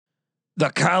The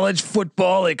College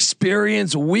Football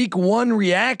Experience Week 1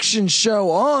 reaction show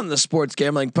on the Sports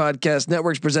Gambling Podcast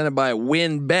Network is presented by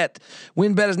WynnBET.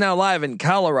 WynnBET is now live in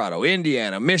Colorado,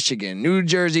 Indiana, Michigan, New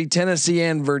Jersey, Tennessee,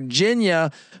 and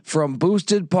Virginia. From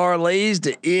boosted parlays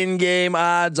to in-game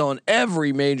odds on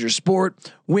every major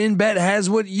sport, WynnBET has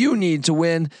what you need to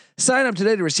win. Sign up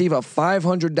today to receive a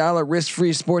 $500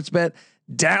 risk-free sports bet.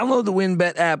 Download the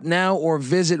WynnBET app now or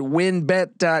visit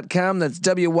wynnbet.com. That's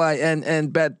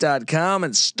WYNNBet.com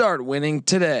and start winning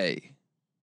today.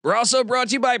 We're also brought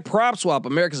to you by PropSwap,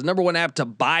 America's #1 app to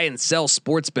buy and sell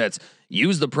sports bets.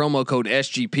 Use the promo code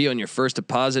SGP on your first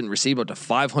deposit and receive up to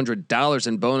 $500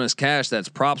 in bonus cash. That's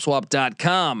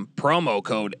PropSwap.com, promo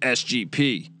code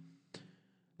SGP.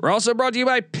 We're also brought to you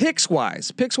by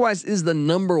PicksWise. PicksWise is the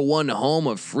 #1 home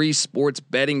of free sports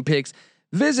betting picks.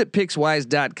 Visit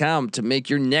PicksWise.com to make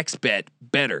your next bet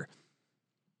better.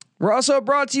 We're also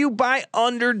brought to you by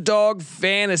Underdog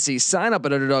Fantasy. Sign up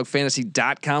at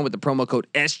UnderdogFantasy.com with the promo code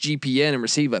SGPN and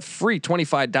receive a free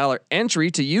 $25 entry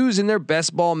to use in their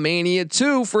Best Ball Mania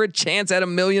 2 for a chance at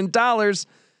 $1 million.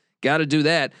 Got to do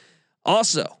that.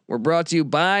 Also, we're brought to you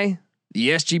by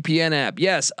the SGPN app.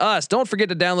 Yes, us. Don't forget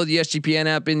to download the SGPN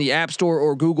app in the App Store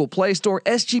or Google Play Store.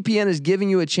 SGPN is giving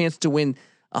you a chance to win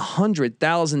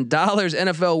 $100,000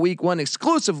 NFL Week 1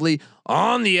 exclusively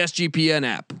on the SGPN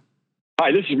app.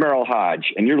 Hi, this is Merrill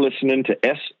Hodge, and you're listening to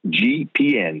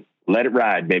SGPN. Let it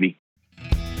ride, baby.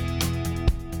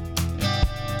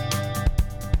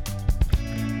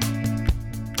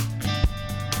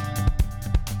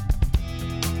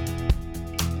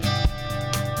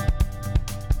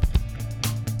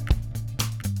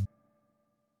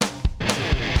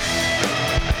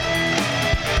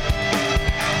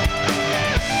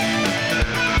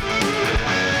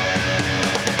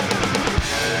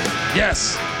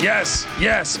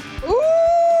 Yes.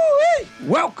 Ooh,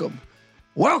 welcome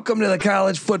to the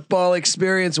College Football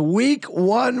Experience Week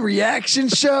 1 reaction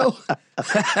show.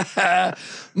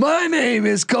 My name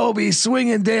is Colby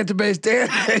Swinging Database Dan,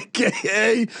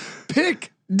 aka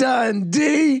Pick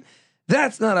Dundee.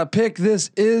 That's not a pick.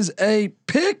 This is a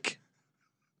pick.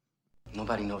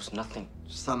 Nobody knows nothing.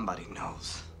 Somebody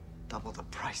knows. Double the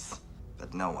price,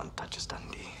 but no one touches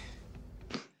Dundee.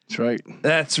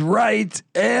 That's right.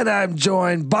 And I'm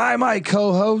joined by my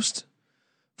co-host,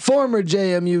 former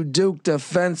JMU Duke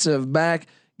defensive back.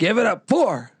 Give it up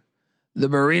for the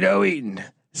burrito eating,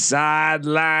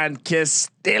 sideline kiss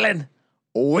stealing,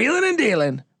 wheeling and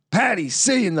dealing, Patty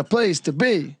C in the place to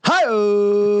be.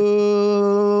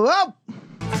 Hi-oh! Up.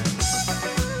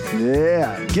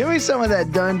 Yeah, give me some of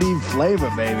that Dundee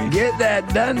flavor, baby. Get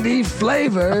that Dundee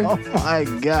flavor. Oh my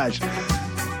gosh.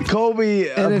 Colby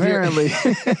apparently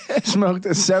smoked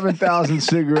 7,000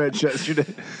 cigarettes yesterday.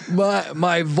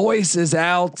 My voice is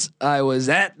out. I was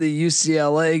at the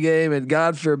UCLA game, and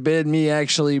God forbid me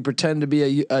actually pretend to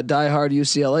be a diehard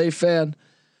UCLA fan.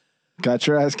 Got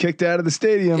your ass kicked out of the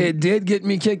stadium. It did get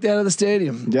me kicked out of the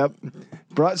stadium. Yep.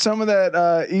 Brought some of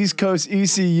that East Coast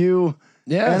ECU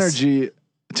energy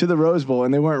to the Rose Bowl,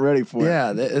 and they weren't ready for it.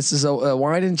 Yeah, this is a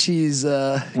wine and cheese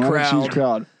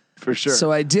crowd. For sure.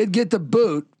 So I did get the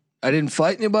boot. I didn't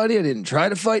fight anybody. I didn't try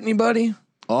to fight anybody.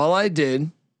 All I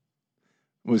did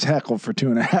was heckle for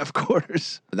 2.5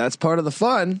 quarters. That's part of the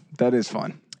fun. That is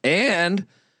fun. And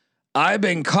I've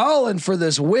been calling for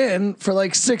this win for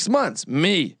like 6 months.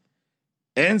 Me,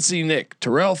 NC Nick,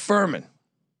 Terrell Furman.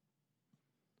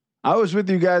 I was with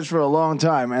you guys for a long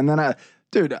time. And then I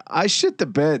shit the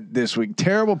bed this week.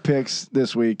 Terrible picks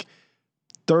this week.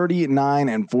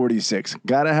 39-46.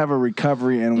 Got to have a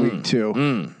recovery in week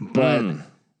 2. But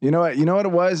you know what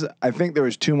it was? I think there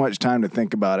was too much time to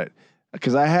think about it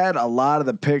because I had a lot of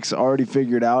the picks already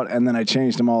figured out, and then I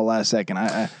changed them all last second.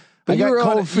 But you were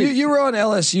on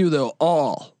LSU though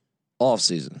all off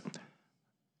season.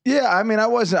 Yeah, I mean I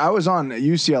was on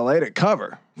UCLA to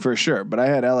cover for sure, but I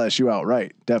had LSU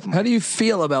outright, definitely. How do you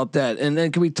feel about that? And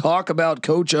then can we talk about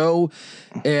Coach O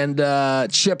and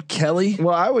Chip Kelly?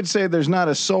 Well, I would say there's not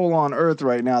a soul on earth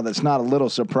right now that's not a little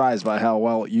surprised by how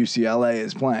well UCLA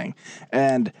is playing,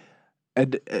 and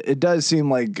it does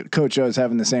seem like Coach O is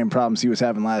having the same problems he was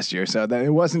having last year. So that it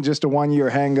wasn't just a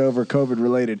 1-year hangover, COVID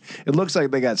related. It looks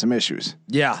like they got some issues.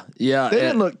 Yeah. They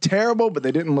didn't look terrible, but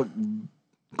they didn't look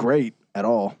great at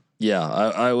all. Yeah,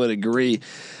 I would agree.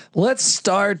 Let's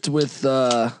start with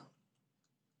I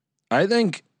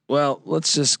think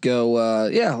let's just go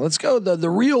let's go the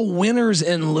real winners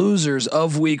and losers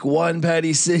of week 1,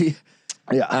 Patty C.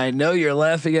 Yeah. I know you're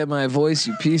laughing at my voice,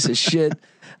 you piece of shit.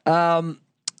 I'm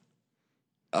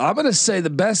going to say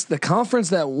the conference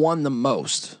that won the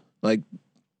most, like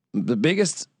the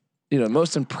biggest,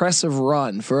 most impressive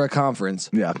run for a conference.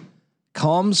 Yeah.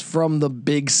 comes from the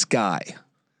Big Sky.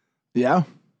 Yeah.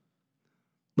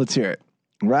 Let's hear it.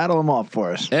 Rattle them off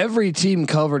for us. Every team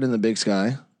covered in the Big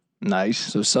Sky. Nice.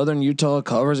 So Southern Utah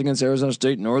covers against Arizona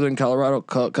State. Northern Colorado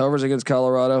covers against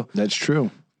Colorado. That's true.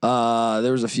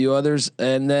 There was a few others.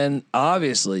 And then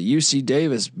obviously UC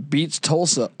Davis beats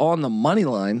Tulsa on the money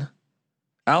line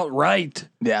outright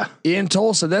Yeah. in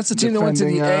Tulsa. That's the team that went to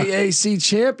the Defending, AAC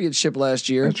championship last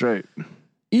year. That's right.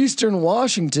 Eastern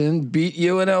Washington beat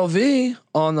UNLV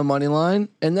on the money line.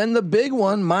 And then the big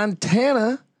one,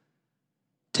 Montana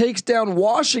takes down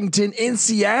Washington in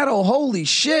Seattle. Holy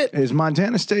shit. Is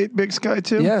Montana State Big Sky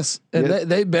too? Yes. And Yeah.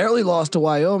 they barely lost to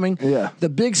Wyoming. Yeah. The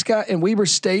Big Sky and Weber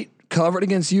State covered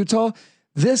against Utah.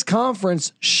 This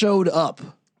conference showed up.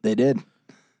 They did.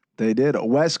 They did.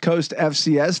 West Coast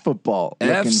FCS football. looking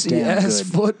damn FCS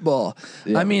good. football.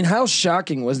 Yeah. I mean, how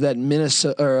shocking was that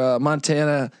Minnesota or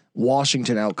Montana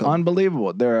Washington outcome?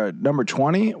 Unbelievable. They're number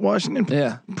 20 Washington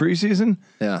Yeah. preseason.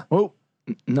 Yeah. Oh,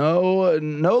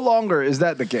 no longer is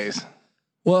that the case.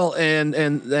 Well, and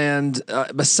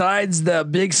besides the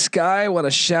Big Sky, I want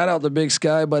to shout out the Big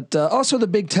Sky, but also the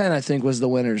Big Ten. I think was the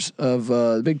winners of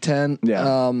the Big Ten.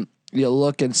 Yeah. You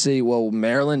look and see. Well,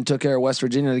 Maryland took care of West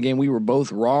Virginia in the game we were both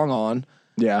wrong on.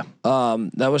 Yeah.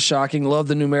 That was shocking. Love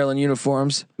the new Maryland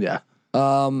uniforms. Yeah.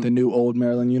 The new old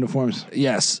Maryland uniforms.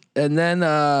 Yes, and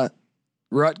then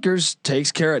Rutgers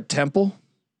takes care of Temple,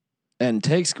 and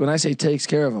when I say takes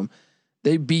care of them,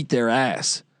 they beat their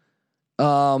ass.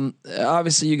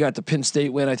 Obviously, you got the Penn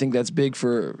State win. I think that's big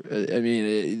for. I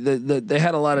mean, they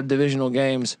had a lot of divisional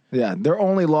games. Yeah, their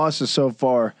only losses so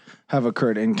far have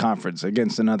occurred in conference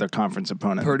against another conference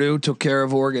opponent. Purdue took care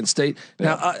of Oregon State.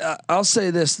 Yeah. Now, I'll say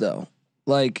this though,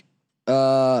 like,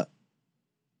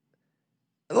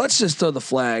 let's just throw the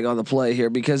flag on the play here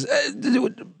because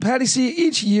Patty C.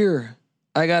 Each year,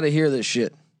 I got to hear this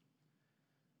shit.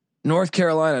 North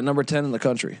Carolina, number 10 in the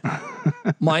country.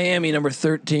 Miami, number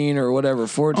 13 or whatever,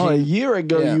 14. Oh, a year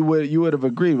ago, Yeah. you would have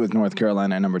agreed with North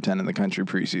Carolina at number 10 in the country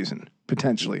preseason,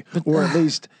 potentially, or at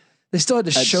least, They still had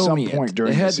to at show some me point it.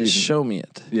 during They the had to season. show me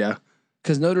it yeah.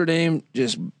 because Notre Dame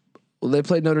they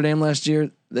played Notre Dame last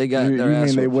year. They got You their ass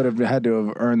mean they whooped. would have had to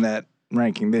have earned that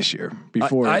ranking this year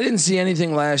before I didn't see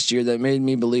anything last year that made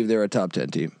me believe they're a top 10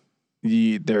 team.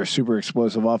 their super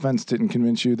explosive offense didn't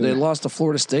convince you that? They lost to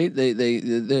Florida State.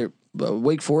 They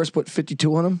Wake Forest put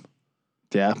 52 on them.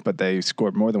 Yeah, but they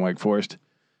scored more than Wake Forest.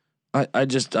 I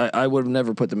would have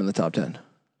never put them in the top 10.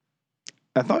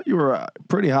 I thought you were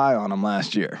pretty high on them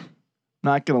last year.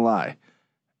 Not gonna lie.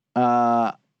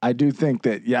 I do think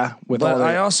that But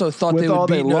I also thought with they all would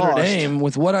they beat Notre lost- Dame.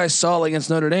 With what I saw against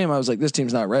Notre Dame, I was like, this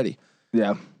team's not ready.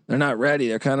 yeah They're not ready.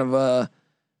 They're kind of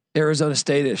Arizona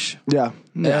State-ish. yeah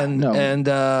And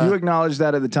you acknowledged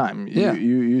that at the time. Yeah.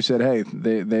 You said, hey,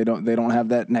 they don't have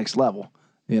that next level.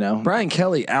 You know, Brian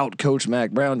Kelly out-coached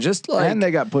Mac Brown and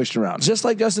they got pushed around. just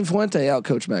like Justin Fuente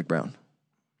out-coached Mac Brown.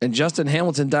 And Justin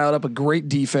Hamilton dialed up a great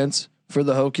defense for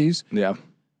the Hokies. Yeah,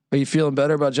 Are you feeling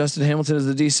better about Justin Hamilton as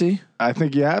the DC? I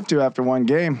think you have to after one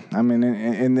game. I mean,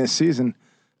 in this season,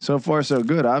 so far so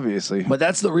good. Obviously, But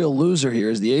that's the real loser here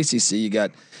is the ACC. You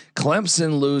got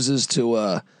Clemson loses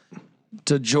to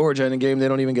Georgia in a game they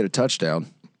don't even get a touchdown.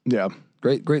 yeah.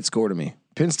 Great score to me.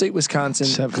 Penn State, Wisconsin,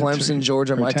 7-3, Clemson,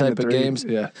 Georgia, or my type of 10-3, games.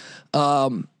 Yeah,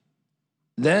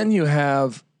 Then you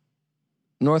have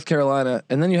North Carolina,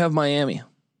 and then you have Miami.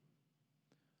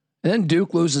 And then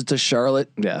Duke loses to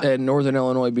Charlotte, Yeah. and Northern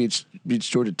Illinois beats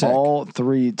Georgia Tech. all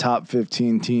three top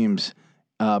 15 teams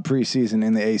preseason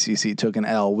in the ACC took an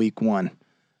L week 1.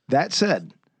 That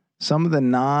said, some of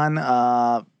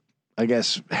the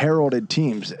heralded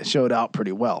teams showed out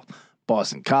pretty well.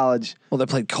 Boston College, Well, they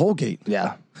played Colgate.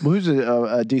 yeah, who's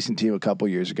a decent team a couple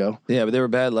years ago. Yeah, but they were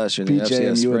bad last year in the FCS BJMU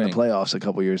in spring. the playoffs a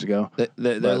couple years ago.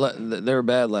 They were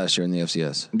bad last year in the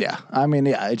FCS. Yeah, I mean,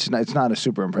 it's not a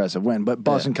super impressive win, but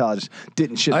Boston College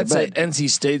didn't shit I'd the say bed. NC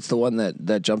State's the one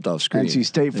that jumped off screen. NC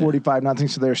State 45-0.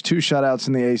 So there's 2 shutouts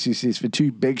in the ACC's for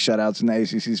 2 big shutouts in the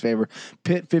ACC's favor.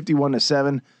 Pitt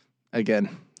 51-7. Again,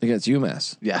 against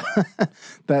UMass. yeah,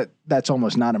 that's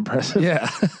almost not impressive. Yeah.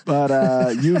 But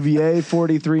UVA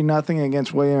 43-0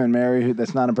 against William and Mary.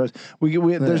 That's not impressive.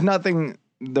 There's nothing.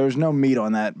 There's no meat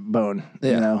on that bone.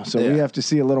 Yeah. You know, so Yeah. we have to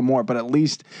see a little more. But at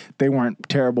least they weren't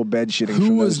terrible bed shitting. Who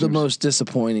from was those the teams. most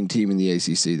disappointing team in the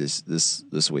ACC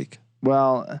this week?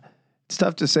 Well, it's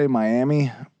tough to say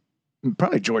Miami.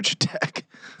 Probably Georgia Tech.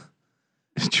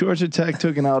 Georgia Tech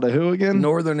took an out of who again?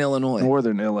 Northern Illinois.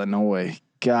 Northern Illinois.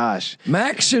 Gosh.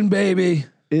 Maction, baby.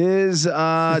 Is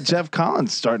Jeff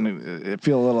Collins starting to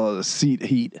feel a little seat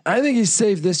heat? I think he's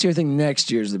safe this year. I think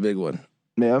next year's the big one.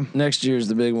 Yeah. Next year's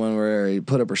the big one where he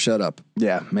put up or shut up.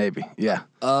 Yeah, maybe. Yeah.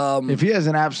 If he has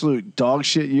an absolute dog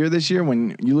shit year this year,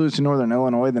 when you lose to Northern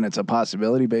Illinois, then it's a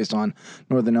possibility based on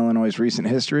Northern Illinois' recent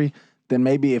history. Then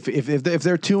maybe if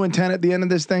they're 2-10 at the end of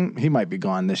this thing, he might be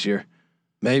gone this year.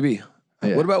 Maybe.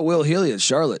 Yeah. What about Will Healy at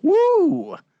Charlotte?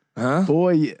 Woo! Huh?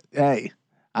 Boy, hey,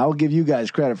 I'll give you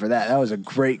guys credit for that. That was a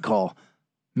great call.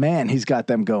 Man, he's got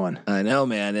them going. I know,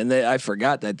 man. And I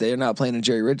forgot that they're not playing in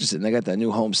Jerry Richardson. They got that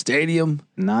new home stadium.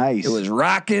 Nice. It was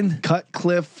rocking.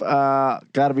 Cutcliffe got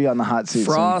to be on the hot seat.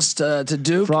 Frost to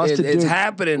Duke. Frost to It's Duke.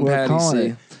 happening, We're Patty calling C.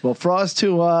 it. Well, Frost to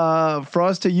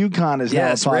UConn is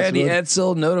Yes, now a Randy possibility.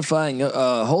 Edsel notifying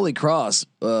Holy Cross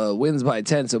wins by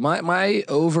 10. So my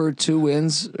over 2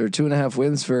 wins or 2.5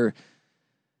 wins for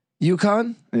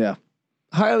UConn, Yeah.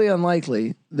 highly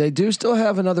unlikely. They do still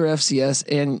have another FCS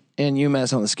and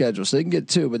UMass on the schedule, so they can get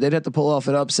 2, but they'd have to pull off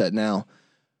an upset now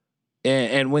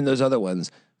and win those other ones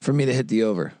for me to hit the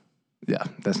over. Yeah,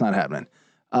 that's not happening.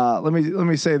 Let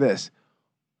me say this: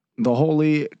 the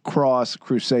Holy Cross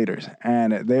Crusaders,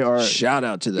 and they are Shout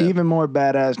out to them. even more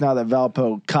badass now that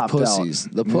Valpo copped Pussies.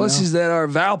 out. The pussies that are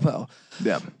Valpo.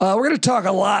 Yeah. We're going to talk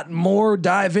a lot more,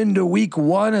 dive into week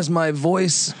 1 as my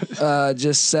voice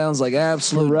just sounds like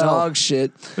absolute Pharrell. dog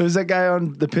shit. There's that guy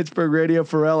on the Pittsburgh radio,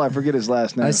 Pharrell. I forget his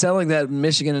last name. I sound like that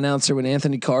Michigan announcer when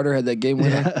Anthony Carter had that game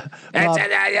winner.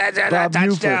 Bob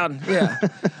Touchdown.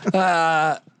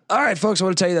 Yeah. All right, folks, I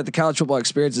want to tell you that the college football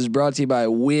experience is brought to you by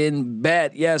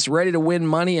WinBet. Yes, ready to win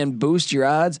money and boost your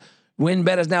odds?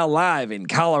 WinBet is now live in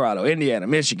Colorado, Indiana,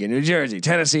 Michigan, New Jersey,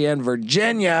 Tennessee, and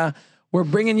Virginia. We're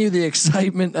bringing you the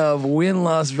excitement of Win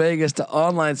Las Vegas to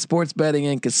online sports betting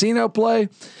and casino play.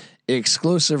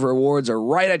 Exclusive rewards are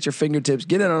right at your fingertips.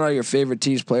 Get in on all your favorite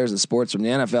teams, players, and sports from the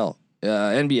NFL,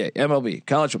 NBA, MLB,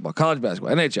 college football, college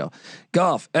basketball, NHL,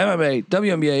 golf, MMA,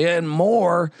 WNBA, and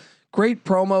more. Great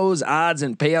promos, odds,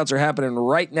 and payouts are happening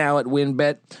right now at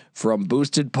WinBet. From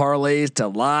boosted parlays to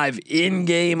live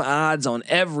in-game odds on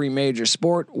every major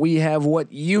sport, we have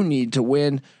what you need to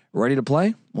win. Ready to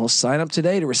play? Well, sign up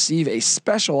today to receive a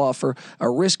special offer, a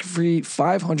risk-free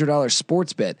 $500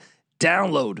 sports bet.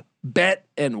 Download, bet,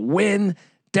 and win.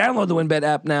 Download the WinBet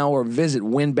app now or visit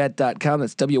winbet.com.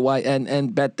 That's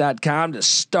WYNN bet.com to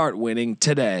start winning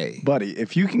today. Buddy,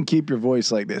 if you can keep your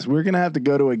voice like this, we're going to have to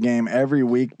go to a game every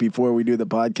week before we do the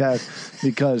podcast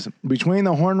because between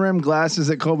the horn rim glasses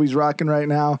that Colby's rocking right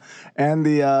now and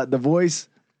the voice,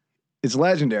 it's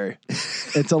legendary.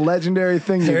 It's a legendary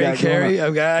thing. Harry Carey.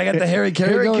 I got the Harry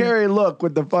Carey Harry going. Carey look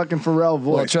with the fucking Pharrell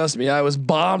voice. Well, trust me, I was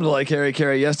bombed like Harry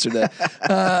Carey yesterday.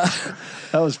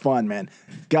 That was fun, man.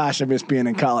 Gosh, I miss being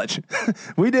in college.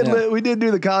 We did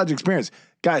do the college experience.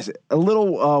 Guys, a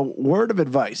little word of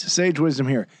advice, sage wisdom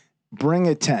here. Bring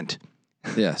a tent.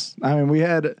 Yes. I mean, we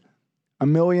had a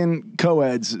million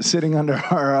co-eds sitting under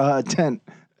our tent.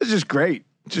 It's just great.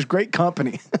 Just great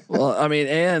company. Well, I mean,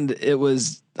 and it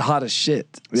was hot as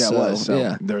shit. Yeah, so, it was. So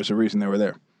yeah. there's a reason they were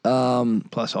there.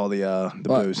 Plus all the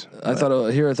booze. I thought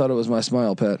it was my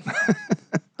smile, Pat.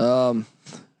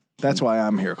 That's why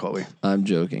I'm here, Colby. I'm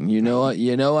joking. You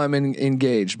know I'm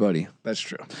engaged, buddy. That's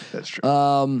true. That's true.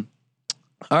 All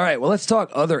right, well, let's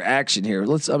talk other action here.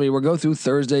 We'll go through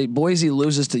Thursday. Boise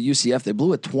loses to UCF. They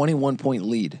blew a 21-point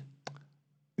lead.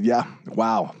 Yeah.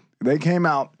 Wow. They came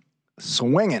out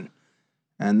swinging,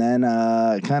 and then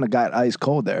kind of got ice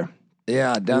cold there.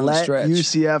 Yeah, down the Let stretch.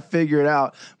 UCF figure it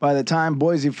out. By the time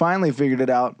Boise finally figured it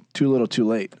out, too little, too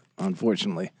late.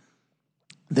 Unfortunately,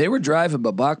 They were driving,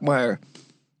 but Bachmeier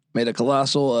made a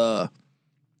colossal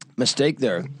mistake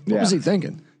there. What was he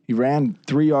thinking? he ran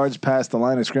 3 yards past the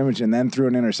line of scrimmage and then threw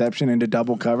an interception into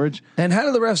double coverage. And how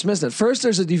did the refs miss that? First,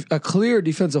 there's a clear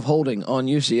defensive holding on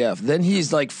UCF. Then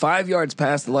he's like 5 yards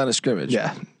past the line of scrimmage.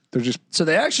 Yeah, they're just. So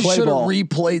they actually Play should have ball.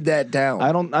 replayed that down.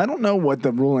 I don't know what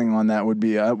the ruling on that would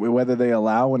be. Whether they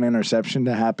allow an interception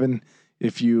to happen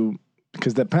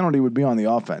because the penalty would be on the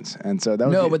offense, and so that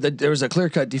would but there was a clear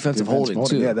cut defensive holding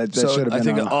too. Yeah, that so should have been. I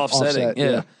think on offsetting. offset,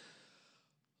 Yeah.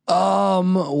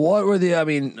 What were the? I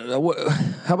mean,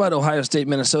 how about Ohio State,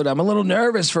 Minnesota? I'm a little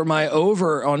nervous for my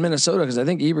over on Minnesota because I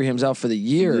think Ibrahim's out for the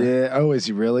year. Yeah. Oh, is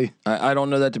he really? I don't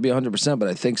know that to be 100%, but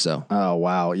I think so. Oh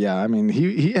wow. Yeah. I mean,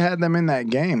 he had them in that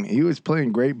game. He was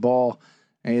playing great ball,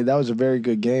 and that was a very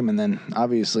good game. And then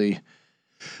obviously.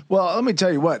 Well, let me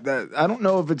tell you what. I don't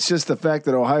know if it's just the fact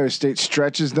that Ohio State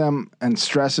stretches them and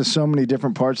stresses so many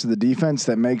different parts of the defense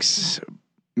that makes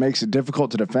it difficult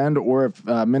to defend, or if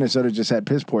Minnesota just had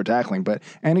piss poor tackling. But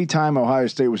anytime Ohio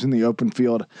State was in the open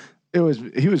field, he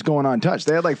was going untouched.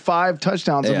 They had like 5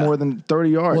 touchdowns of more than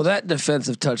 30 yards. Well, that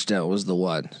defensive touchdown was the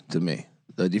one to me.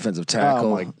 The defensive tackle.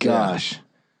 Oh my gosh!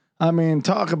 I mean,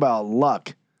 talk about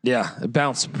luck. Yeah, it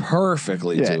bounced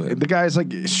perfectly Yeah, to him. the guy's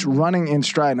like running in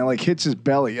stride and it like hits his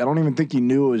belly. I don't even think he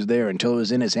knew it was there until it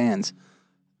was in his hands.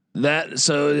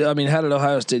 So, I mean, how did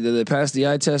Ohio State, did they pass the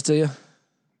eye test to you?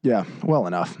 Yeah, well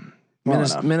enough.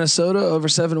 Enough. Minnesota over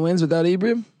 7 wins without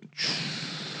Ibrahim?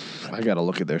 I got to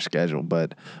look at their schedule,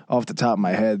 but off the top of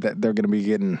my head, that they're going to be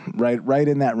getting right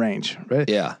in that range, right?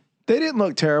 Yeah. They didn't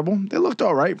look terrible. They looked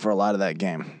all right for a lot of that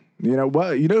game. You know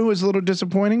what? You know who was a little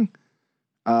disappointing?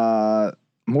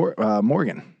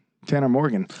 Morgan, Tanner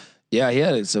Morgan. Yeah, he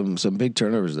had some big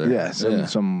turnovers there. Yeah,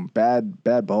 some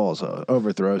bad balls,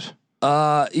 overthrows.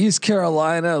 East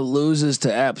Carolina loses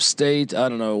to App State. I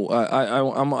don't know. I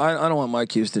don't want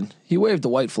Mike Houston. He waved the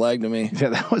white flag to me. Yeah,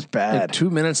 that was bad. Like 2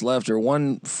 minutes left or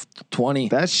 1:20.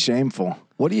 That's shameful.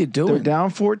 What are you doing? They're down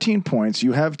 14 points.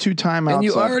 You have 2 timeouts. And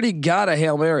you left. already got a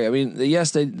Hail Mary. I mean,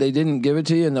 yes, they didn't give it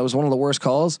to you, and that was one of the worst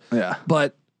calls. Yeah.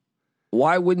 But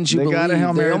why wouldn't you They believe got a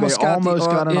Hail Mary. They almost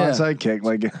got an yeah. onside kick.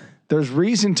 Like, there's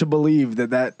reason to believe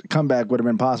that comeback would have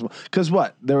been possible. Because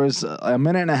what? There was a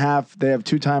minute and a half. They have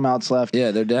 2 timeouts left. Yeah,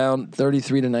 they're down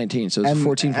 33-19, so it's a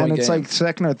 14-point game. And it's like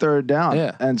second or third down.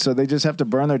 Yeah. And so they just have to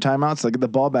burn their timeouts. They get the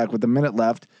ball back with a minute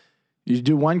left. You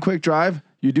do one quick drive.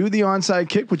 You do the onside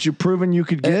kick, which you've proven you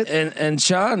could get. And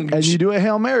Sean. And you do a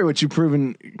Hail Mary, which you've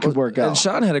proven could work out. And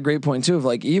Sean had a great point, too, of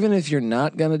like, even if you're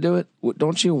not going to do it,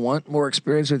 don't you want more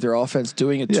experience with your offense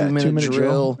doing a 2-minute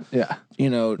drill? Yeah. You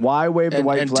know, why wave the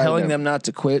white flag? And telling them not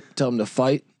to quit, tell them to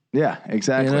fight. Yeah,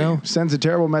 exactly. You know? Sends a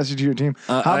terrible message to your team.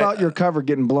 How about your cover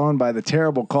getting blown by the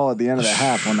terrible call at the end of the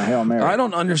half on the Hail Mary? I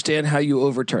don't understand how you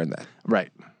overturn that. Right.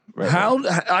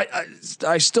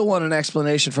 I still want an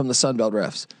explanation from the Sunbelt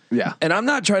refs. Yeah. And I'm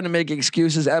not trying to make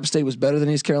excuses. App State was better than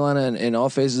East Carolina in all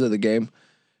phases of the game.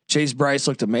 Chase Bryce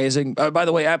looked amazing. By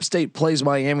the way, App State plays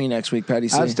Miami next week, Patty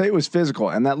C. App State was physical,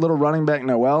 and that little running back,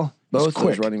 Noel, both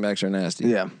quick. those running backs are nasty.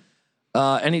 Yeah.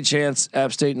 Any chance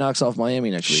App State knocks off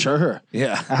Miami next week? Sure.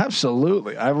 Yeah.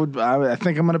 Absolutely. I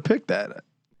think I'm going to pick that.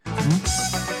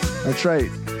 That's right.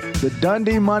 The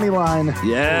Dundee money line.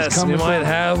 Yes, we might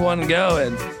have one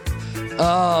going.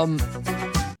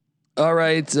 All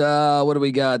right. What do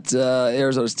we got?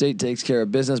 Arizona State takes care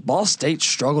of business. Ball State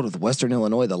struggled with Western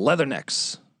Illinois, the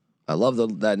Leathernecks. I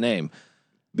love that name.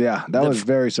 Yeah, that was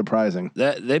very surprising.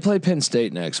 They play Penn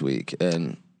State next week,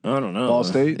 and I don't know. Ball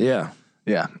State? Yeah.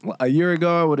 Yeah. A year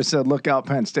ago, I would have said, look out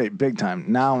Penn State, big time.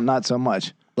 Now, not so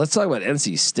much. Let's talk about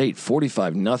NC State,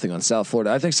 45-0 on South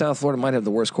Florida. I think South Florida might have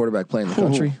the worst quarterback play in the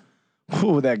country.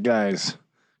 Ooh, that guy's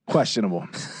questionable.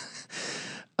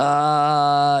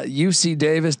 UC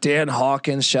Davis, Dan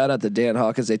Hawkins. Shout out to Dan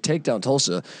Hawkins. They take down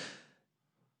Tulsa.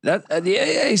 That the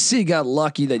AAC got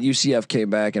lucky that UCF came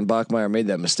back and Bachmeier made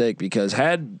that mistake because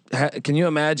can you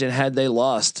imagine had they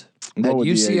lost? Had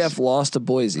UCF lost to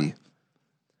Boise,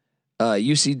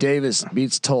 UC Davis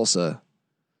beats Tulsa.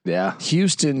 Yeah.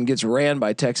 Houston gets ran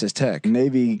by Texas Tech.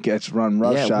 Navy gets run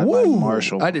roughshod by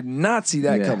Marshall. I did not see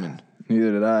that coming.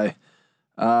 Neither did I.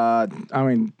 I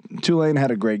mean, Tulane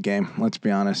had a great game. Let's be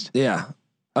honest. Yeah.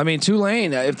 I mean,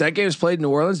 Tulane, if that game is played in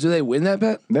New Orleans, do they win that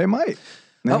bet? They might.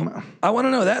 I want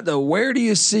to know that, though. Where do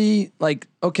you see,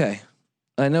 okay,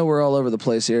 I know we're all over the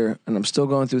place here, and I'm still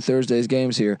going through Thursday's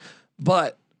games here,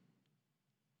 but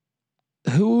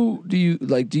who do you,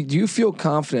 do you feel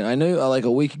confident? I know,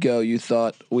 a week ago,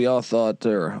 we all thought,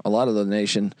 or a lot of the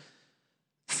nation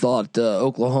thought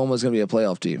Oklahoma was going to be a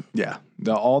playoff team. Yeah.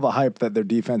 All the hype that their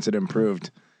defense had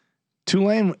improved.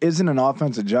 Tulane isn't an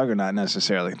offensive juggernaut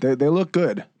necessarily. They look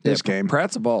good this game.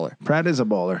 Pratt's a baller. Pratt is a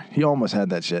baller. He almost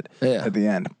had that shit at the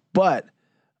end. But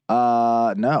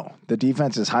no, the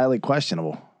defense is highly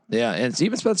questionable. Yeah, and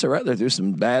even Spencer Rattler threw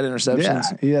some bad interceptions.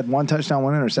 Yeah, he had 1 touchdown,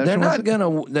 1 interception. They're not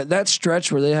gonna that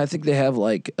stretch where I think they have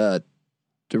the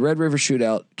Red River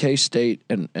Shootout, K-State,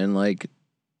 and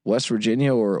West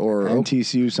Virginia or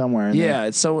TCU somewhere. In there.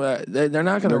 It's so they're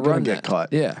not going to run get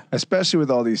caught. Yeah, especially with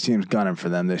all these teams gunning for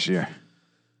them this year.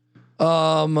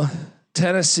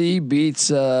 Tennessee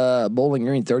beats Bowling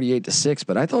Green 38-6,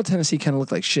 but I thought Tennessee kind of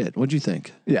looked like shit. What'd you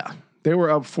think? Yeah, they were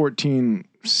up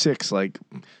 14-6,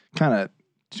 kind of.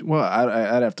 Well,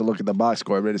 I'd have to look at the box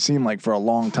score, but it seemed like for a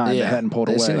long time they hadn't pulled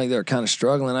away. They seemed like they were kind of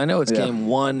struggling. I know it's game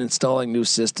 1, installing new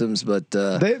systems, but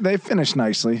they finished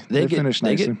nicely. They finished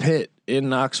nicely. They get Pitt in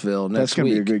Knoxville next week. That's gonna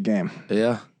be a good game.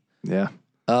 Yeah.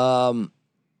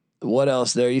 What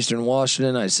else there? Eastern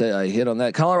Washington. I hit on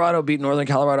that. Colorado beat Northern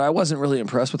Colorado. I wasn't really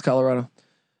impressed with Colorado.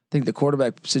 I think the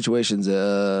quarterback situations.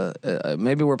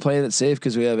 Maybe we're playing it safe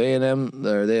because we have A&M,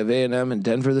 or they have A&M in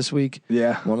Denver this week.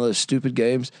 Yeah, one of those stupid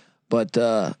games. But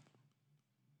I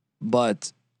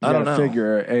don't know.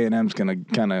 Figure A&M's gonna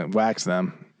kind of wax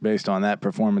them based on that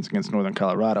performance against Northern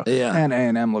Colorado. Yeah, and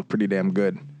A&M looked pretty damn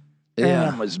good.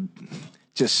 A&M was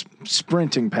just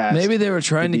sprinting past. Maybe they were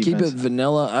trying to keep it defense.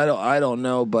 vanilla. I don't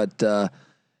know, but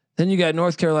then you got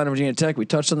North Carolina, Virginia Tech. We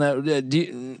touched on that.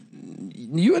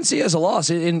 UNC has a loss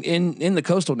in the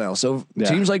Coastal now. So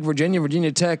teams like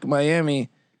Virginia Tech, Miami.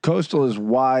 Coastal is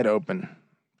wide open.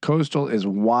 Coastal is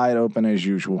wide open as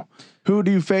usual. Who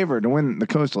do you favor to win the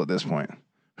Coastal at this point?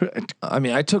 I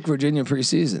mean, I took Virginia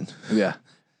preseason. Yeah,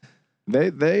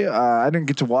 they I didn't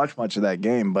get to watch much of that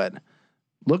game, but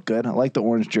look good. I like the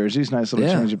orange jerseys. Nice little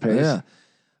change of pace.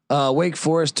 Yeah. Wake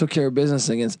Forest took care of business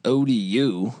against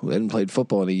ODU, who hadn't played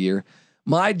football in a year.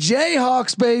 My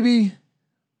Jayhawks, baby.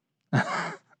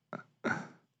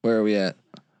 Where are we at?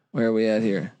 Where are we at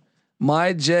here?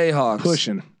 My Jayhawks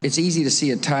Pushing. It's easy to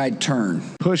see a tide turn.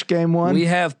 Push game one. We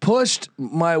have pushed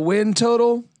my win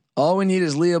total. All we need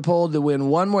is Leopold to win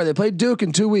one more. They played Duke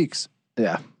in 2 weeks.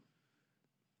 Yeah.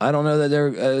 I don't know that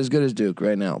they're as good as Duke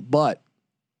right now, but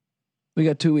we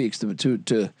got 2 weeks to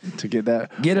get that.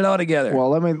 Get it all together. Well,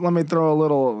 let me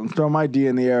throw my D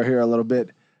in the air here a little bit.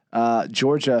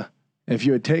 Georgia, if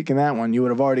you had taken that one, you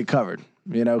would have already covered,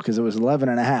 because it was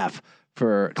 11.5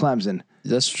 for Clemson.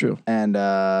 That's true. And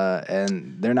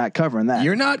they're not covering that.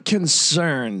 You're not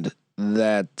concerned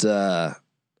that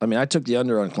I took the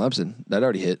under on Clemson. That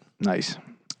already hit. Nice.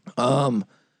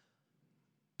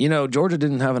 Georgia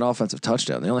didn't have an offensive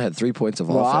touchdown. They only had 3 points of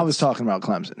offense. Well, I was talking about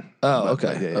Clemson. Oh,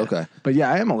 okay. Yeah. Okay. But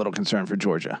yeah, I am a little concerned for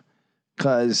Georgia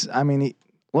because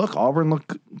look, Auburn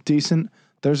looked decent.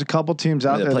 There's a couple teams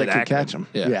out there that could catch them.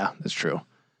 Yeah, that's true.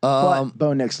 But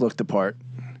Bo Nix looked the part.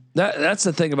 That's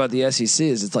the thing about the SEC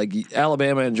is it's like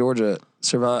Alabama and Georgia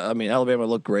survive. Alabama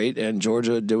looked great and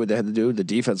Georgia did what they had to do. The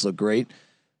defense looked great.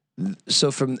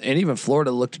 So and even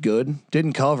Florida looked good.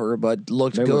 Didn't cover, but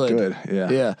looked good. Looked good. Yeah.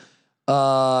 Yeah.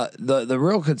 The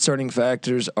real concerning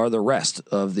factors are the rest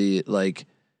of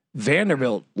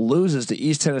Vanderbilt loses to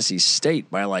East Tennessee State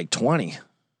by 20.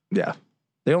 Yeah.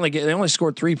 They only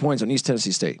scored 3 points on East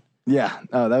Tennessee State. Yeah.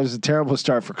 Oh, that was a terrible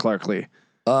start for Clark Lee.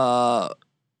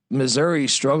 Missouri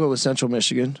struggled with Central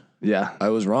Michigan. Yeah. I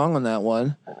was wrong on that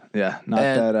one. Yeah.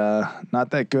 Not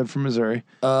that good for Missouri.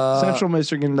 Central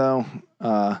Michigan though.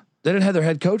 They didn't have their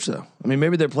head coach though.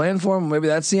 Maybe they're playing for him. Maybe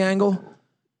that's the angle.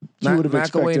 You would have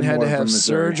expected had more to have from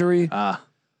Missouri. surgery.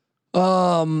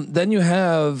 Then you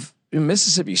have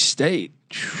Mississippi State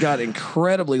got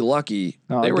incredibly lucky.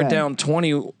 They were down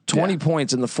 20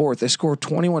 points in the fourth. They scored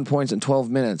 21 points in 12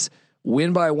 minutes.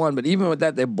 Win by 1, but even with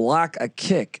that, they block a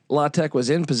kick. La Tech was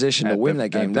in position to win that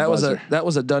game. That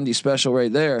was a Dundee special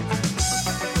right there.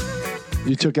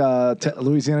 You took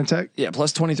Louisiana Tech? Yeah,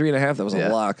 plus 23.5. That was a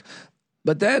lock.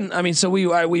 But then, so we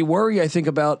worry, I think,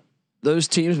 about those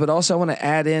teams, but also I want to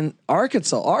add in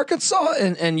Arkansas. Arkansas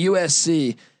and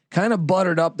USC kind of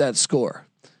buttered up that score.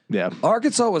 Yeah.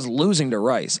 Arkansas was losing to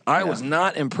Rice. I was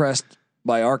not impressed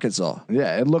by Arkansas.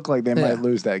 Yeah, it looked like they might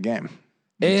lose that game.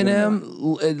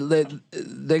 A&M,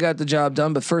 they got the job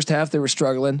done, but first half they were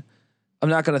struggling. I'm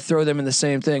not going to throw them in the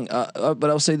same thing, but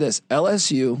I'll say this: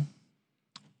 LSU,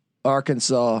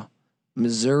 Arkansas,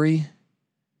 Missouri,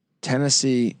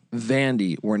 Tennessee,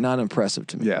 Vandy were not impressive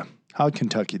to me. Yeah. How'd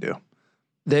Kentucky do?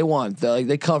 They won.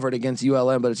 They covered against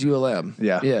ULM, but it's ULM.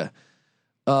 Yeah. Yeah.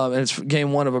 And it's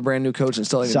game one of a brand new coach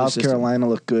installing a new South system. Carolina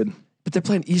looked good. But they're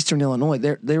playing Eastern Illinois.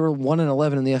 They were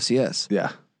 1-11 in the FCS.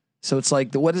 Yeah. So it's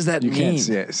what does that mean? You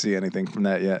can't see anything from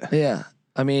that yet. Yeah.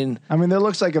 there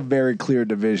looks like a very clear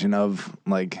division of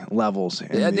levels.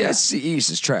 The SEC East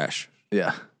is trash.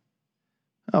 Yeah.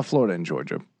 Florida and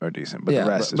Georgia are decent, but the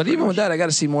rest but even with that, I got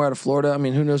to see more out of Florida.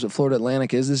 Who knows what Florida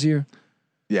Atlantic is this year?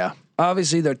 Yeah.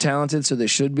 Obviously, they're talented, so they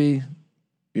should be,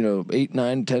 8,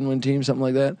 9, 10 win team, something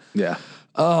like that. Yeah.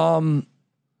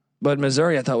 But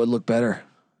Missouri, I thought would look better.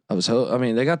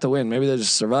 They got the win. Maybe they're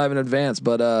just survive in advance.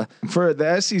 But for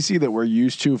the SEC that we're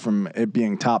used to, from it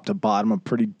being top to bottom, a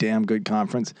pretty damn good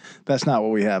conference. That's not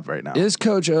what we have right now. Is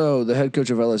Coach O the head coach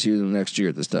of LSU next year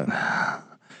at this time?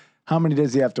 How many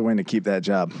does he have to win to keep that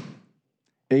job?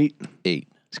 8. 8.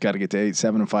 He's got to get to 8,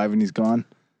 7-5, and he's gone.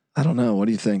 I don't know. What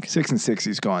do you think? 6-6,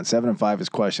 he's gone. 7-5 is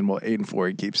questionable. 8-4,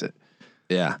 he keeps it.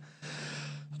 Yeah.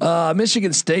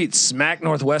 Michigan State smacked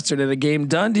Northwestern in a game.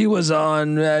 Dundee was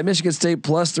on Michigan State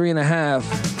plus 3.5.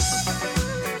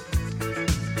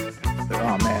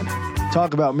 Oh man,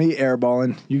 talk about me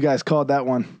airballing. You guys called that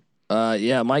one.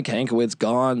 Yeah, Mike Hankwitz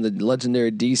gone, the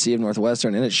legendary DC of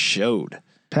Northwestern, and it showed.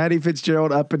 Patty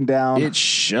Fitzgerald up and down. It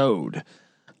showed.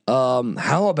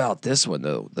 How about this one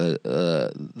though?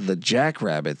 The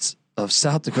Jackrabbits of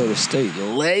South Dakota State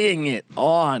laying it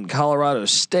on Colorado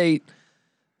State.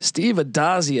 Steve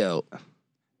Adazio.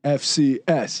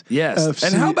 FCS. Yes. FCS.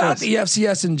 And how about the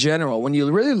FCS in general? When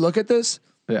you really look at this,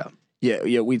 yeah,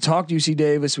 Yeah. We talked UC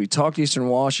Davis. We talked Eastern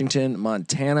Washington,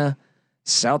 Montana,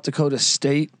 South Dakota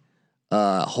State,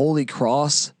 Holy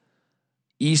Cross,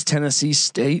 East Tennessee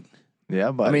State.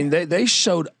 Yeah, but I mean, they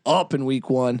showed up in week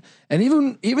 1, and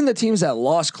even the teams that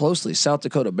lost closely, South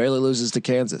Dakota barely loses to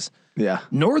Kansas. yeah,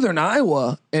 Northern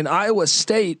Iowa and Iowa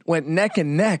State went neck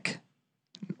and neck,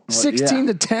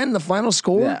 16-10, the final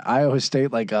score. yeah. Iowa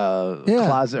State like a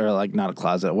closet or like not a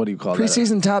closet. What do you call that?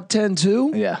 Preseason top 10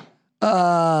 too. Yeah,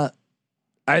 I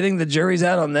think the jury's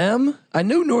out on them. I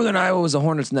knew Northern Iowa was a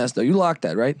hornet's nest though. You locked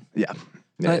that, right? yeah.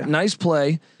 Yeah. Nice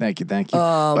play. Thank you.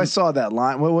 I saw that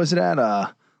line. What was it at?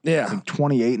 Yeah. Like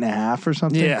 28.5 or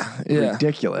something. Yeah.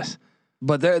 Ridiculous.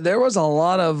 But there was a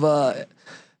lot of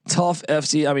tough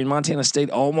FC. I mean, Montana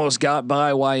State almost got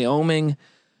by Wyoming.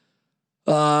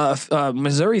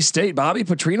 Missouri State, Bobby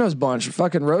Petrino's bunch,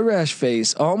 fucking road rash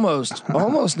face, almost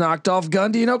knocked off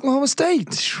Gundy in Oklahoma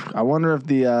State. I wonder if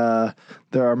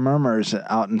there are murmurs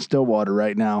out in Stillwater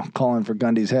right now calling for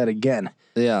Gundy's head again.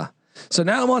 Yeah. So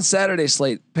now I'm on Saturday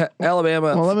slate,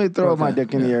 Alabama. Well, let me throw my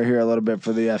dick in the air here a little bit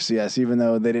for the FCS, even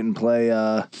though they didn't play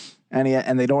any,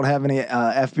 and they don't have any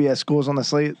FBS schools on the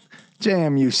slate.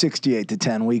 JMU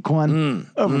 68-10 week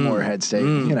 1 over Morehead State.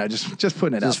 You know, just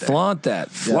putting it out there.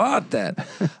 Flaunt that.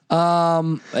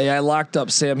 I locked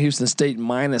up Sam Houston State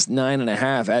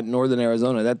 -9.5 at Northern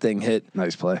Arizona. That thing hit.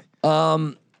 Nice play.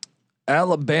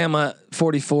 Alabama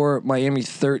 44, Miami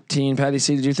 13. Patty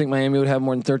C, did you think Miami would have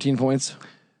more than 13 points?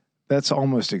 That's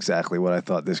almost exactly what I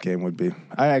thought this game would be.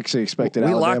 I actually expected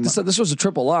We Alabama. locked this up. This was a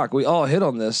triple lock. We all hit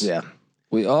on this. Yeah.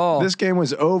 This This game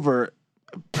was over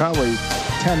probably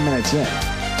 10 minutes in.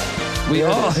 we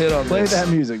all hit on Play this. that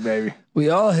music, baby.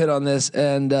 We all hit on this,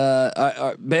 and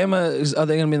Bama are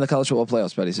they going to be in the college football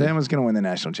playoffs, Patty C? Bama's going to win the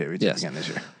national championship Yes. again this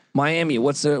year. Miami,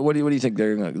 what do you think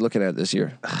they're looking at this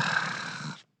year?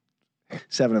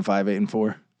 7-5,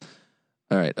 8-4.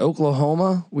 All right,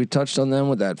 Oklahoma. We touched on them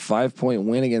with that 5-point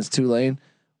win against Tulane.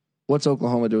 What's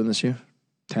Oklahoma doing this year?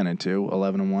 10-2,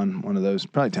 11-1. One of those,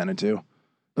 probably 10-2.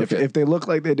 Okay. If they look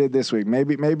like they did this week,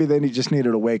 maybe they just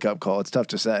needed a wake up call. It's tough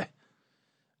to say.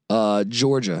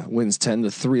 Georgia wins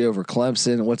 10-3 over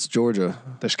Clemson. What's Georgia?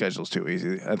 Their schedule's too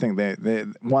easy. I think they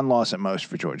one loss at most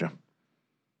for Georgia.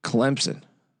 Clemson.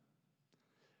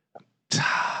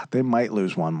 They might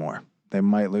lose one more.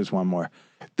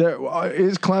 There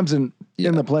is Clemson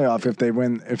in the playoff if they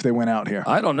win out here.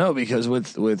 I don't know because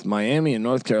with Miami and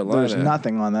North Carolina, There's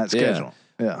nothing on that schedule.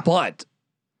 Yeah. But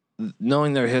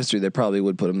knowing their history, they probably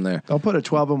would put them there. They'll put a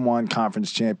 12-1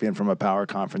 conference champion from a power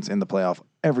conference in the playoff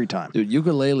every time. Dude,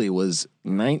 Ukulele was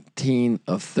 19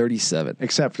 of 37.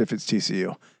 Except if it's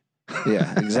TCU.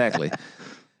 Yeah, exactly.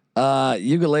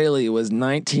 Ukulele was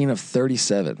 19 of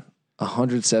 37,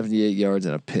 178 yards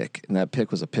and a pick, and that pick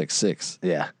was a pick 6.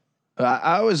 Yeah.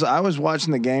 I was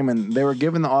watching the game and they were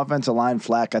giving the offensive line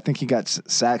flack. I think he got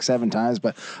sacked 7 times,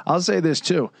 but I'll say this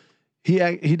too.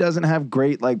 He doesn't have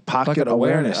great like pocket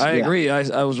awareness. I agree.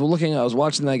 I was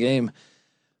watching that game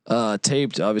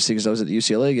taped obviously because I was at the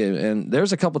UCLA game, and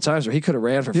there's a couple times where he could have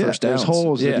ran for first downs. There's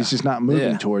holes that he's just not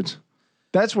moving towards.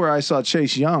 That's where I saw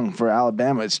Chase Young for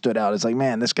Alabama. It stood out. It's like,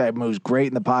 man, this guy moves great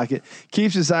in the pocket,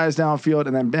 keeps his eyes downfield,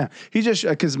 and then bam. He just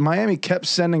because Miami kept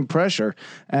sending pressure,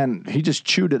 and he just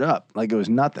chewed it up like it was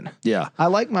nothing. Yeah, I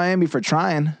like Miami for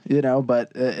trying,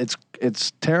 but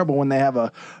it's terrible when they have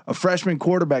a freshman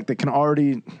quarterback that can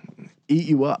already eat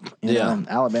you up. You know?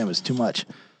 Alabama's too much.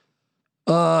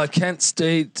 Kent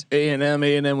State,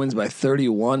 A&M wins by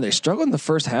 31. They struggled in the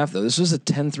first half though. This was a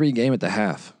 10-3 game at the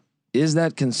half. Is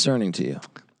that concerning to you?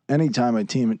 Anytime a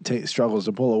team struggles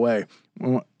to pull away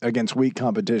against weak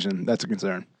competition, that's a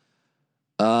concern.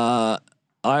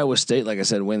 Iowa State, like I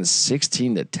said, wins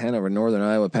 16-10 over Northern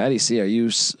Iowa. Patty C, are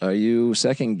you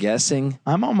second guessing?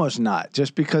 I'm almost not,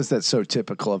 just because that's so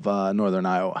typical of Northern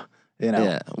Iowa.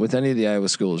 Yeah, with any of the Iowa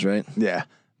schools, right? Yeah,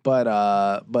 but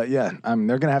yeah, I mean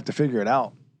they're gonna have to figure it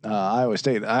out. Iowa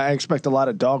State, I expect a lot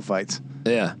of dogfights.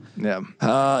 Yeah.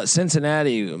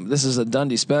 Cincinnati, this is a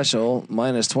Dundee special,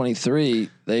 -23.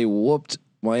 They whooped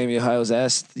Miami Ohio's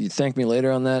ass. You thank me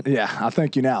later on that? Yeah, I'll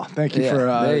thank you now. Thank you for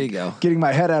there you go. Getting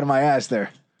my head out of my ass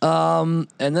there. And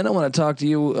then I want to talk to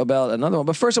you about another one.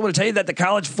 But first, I want to tell you that the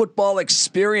College Football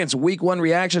Experience Week 1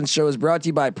 Reaction Show is brought to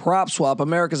you by PropSwap,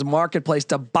 America's marketplace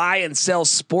to buy and sell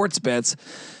sports bets.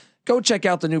 Go check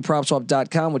out the new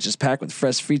PropSwap.com, which is packed with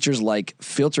fresh features like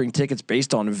filtering tickets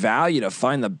based on value to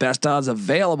find the best odds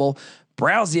available.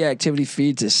 Browse the activity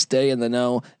feed to stay in the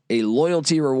know. A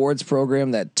loyalty rewards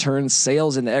program that turns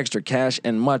sales into extra cash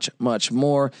and much, much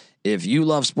more. If you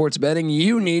love sports betting,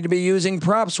 you need to be using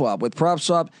PropSwap. With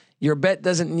PropSwap, your bet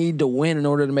doesn't need to win in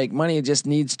order to make money. It just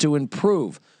needs to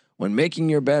improve. When making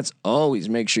your bets, always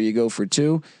make sure you go for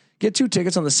 2. Get 2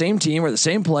 tickets on the same team or the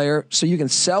same player so you can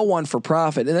sell one for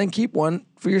profit and then keep one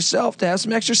for yourself to have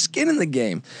some extra skin in the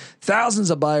game. Thousands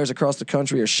of buyers across the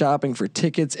country are shopping for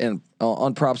tickets and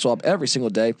on PropSwap every single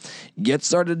day. Get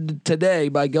started today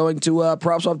by going to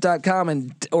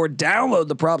PropSwap.com or download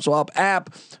the PropSwap app.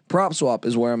 PropSwap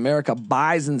is where America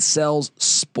buys and sells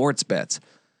sports bets.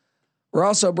 We're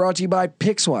also brought to you by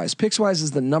Pickswise. Pickswise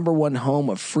is the #1 home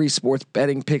of free sports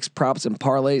betting picks, props, and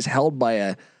parlays helmed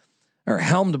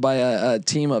by a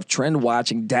team of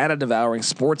trend-watching, data-devouring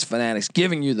sports fanatics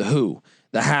giving you the who,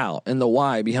 the how, and the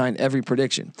why behind every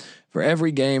prediction. For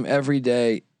every game, every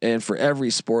day, and for every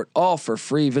sport, all for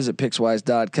free. Visit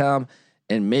Pickswise.com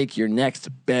and make your next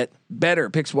bet better.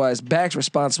 Pickswise backs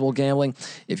responsible gambling.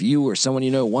 If you or someone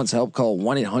you know wants help, call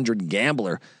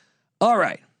 1-800-GAMBLER. All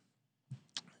right.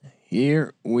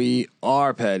 Here we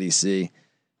are, Patty C.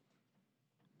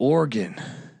 Oregon,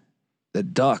 the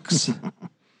Ducks.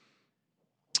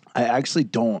 I actually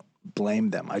don't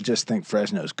blame them. I just think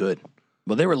Fresno's good.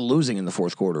 Well, they were losing in the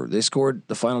fourth quarter. They scored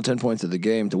the final 10 points of the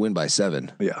game to win by 7.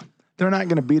 Yeah, they're not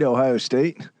going to beat Ohio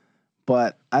State,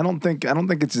 but I don't think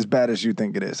it's as bad as you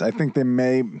think it is. I think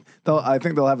I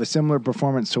think they'll have a similar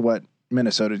performance to what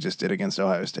Minnesota just did against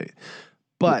Ohio State.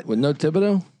 But with no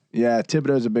Thibodeau? Yeah,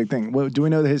 Thibodeau's a big thing. Do we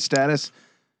know his status?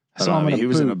 I saw him. He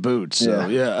was in a boot. So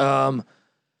yeah.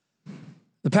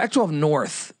 The Pac-12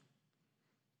 North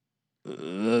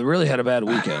really had a bad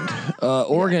weekend.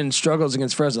 Oregon struggles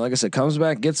against Fresno. Like I said, comes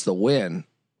back, gets the win.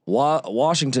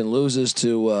 Washington loses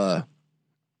to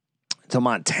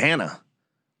Montana.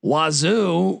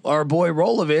 Wazoo, our boy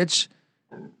Rolovich,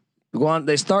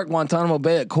 they start Guantanamo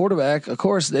Bay at quarterback. Of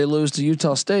course, they lose to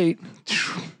Utah State.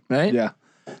 Right? Yeah.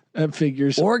 That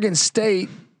figures. Oregon State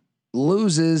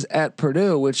loses at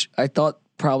Purdue, which I thought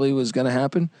probably was going to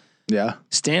happen. Yeah.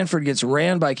 Stanford gets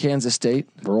ran by Kansas State.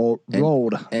 Rolled.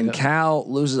 And Cal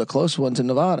loses a close one to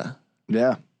Nevada.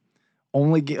 Yeah.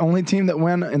 Only team that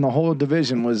won in the whole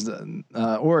division was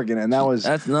Oregon, and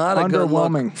that's not a good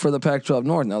look for the Pac-12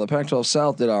 North. Now the Pac-12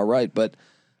 South did all right, but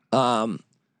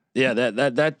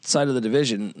that side of the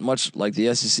division, much like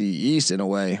the SEC East in a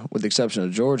way, with the exception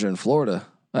of Georgia and Florida,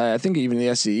 I think even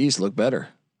the SEC East looked better.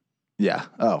 Yeah.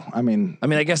 Oh, I mean,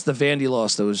 I guess the Vandy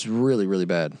loss though was really, really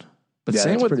bad. But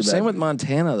same with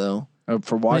Montana though.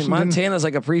 For Washington, Montana's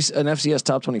like an FCS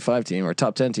top 25 team or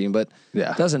top 10 team, but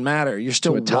it doesn't matter. You're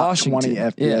still Washington. 20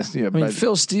 FBS. Yeah. I mean,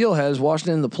 Phil Steele has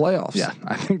Washington in the playoffs. Yeah,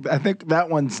 I think that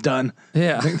one's done.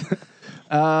 Yeah.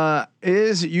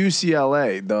 Is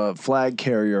UCLA the flag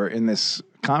carrier in this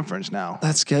conference now?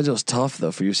 That schedule's tough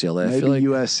though for UCLA. Maybe I feel like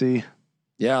USC.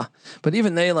 Yeah, but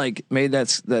even they made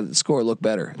that score look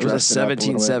better. It was a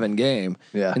 17-7 game.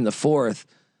 Yeah. In the fourth,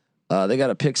 they got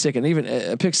a pick six, and even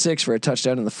a pick six for a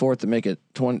touchdown in the fourth to make it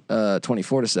 24-7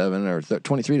 or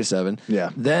 23-7. Yeah.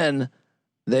 Then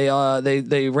they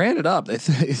ran it up. They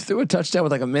threw a touchdown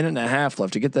with like a minute and a half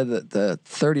left to get the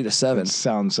 30-7.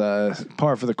 Sounds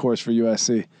par for the course for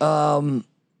USC.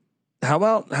 How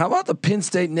about the Penn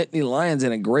State Nittany Lions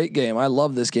in a great game? I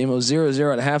love this game. It was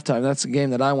 0-0 at halftime. That's a game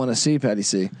that I want to see, Patty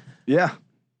C. Yeah.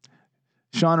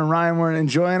 Sean and Ryan weren't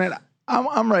enjoying it.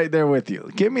 I'm right there with you.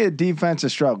 Give me a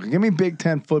defensive struggle. Give me Big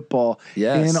Ten football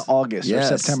in August or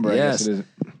September. Yes. I guess it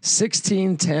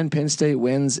is. 16-10 Penn State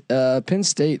wins. Penn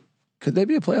State, could they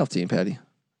be a playoff team, Patty?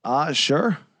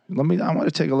 Sure. I want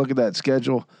to take a look at that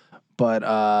schedule, but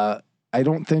I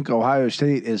don't think Ohio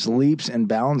State is leaps and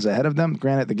bounds ahead of them.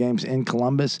 Granted, the game's in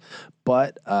Columbus,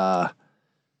 but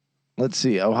let's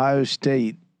see. Ohio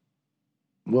State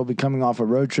will be coming off a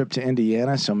road trip to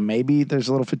Indiana, so maybe there's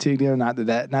a little fatigue there. Not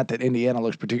that Indiana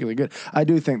looks particularly good. I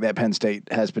do think that Penn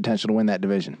State has potential to win that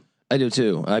division. I do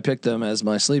too. I picked them as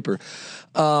my sleeper,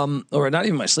 or not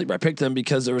even my sleeper. I picked them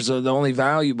because there was the only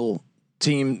valuable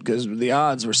team because the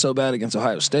odds were so bad against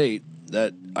Ohio State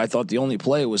that I thought the only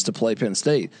play was to play Penn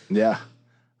State. Yeah.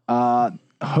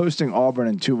 Hosting Auburn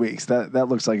in 2 weeks. That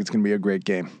looks like it's going to be a great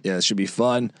game. Yeah, it should be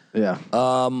fun. Yeah.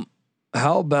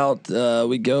 How about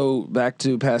we go back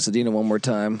to Pasadena one more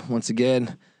time? Once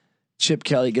again, Chip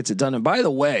Kelly gets it done. And by the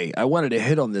way, I wanted to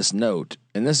hit on this note,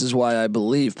 and this is why I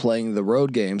believe playing the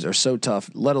road games are so tough,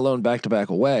 let alone back-to-back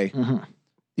away. Mm-hmm.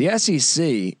 The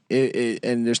SEC,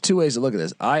 and there's two ways to look at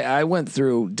this. I went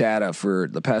through data for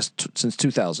the past since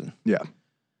 2000. Yeah.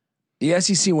 The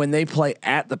SEC, when they play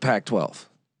at the Pac-12,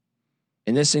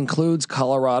 and this includes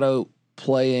Colorado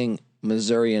playing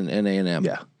Missouri and A&M.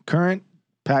 Yeah. Current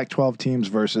Pac-12 teams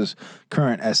versus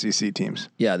current SEC teams.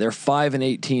 Yeah, they're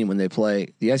 5-18 when they play.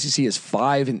 The SEC is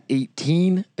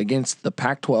 5-18 against the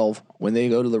Pac-12 when they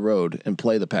go to the road and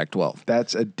play the Pac-12.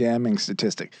 That's a damning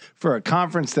statistic for a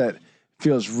conference that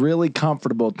feels really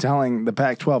comfortable telling the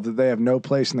Pac-12 that they have no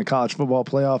place in the college football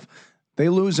playoff. They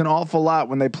lose an awful lot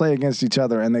when they play against each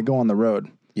other and they go on the road.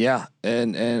 Yeah,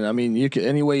 and I mean, you can,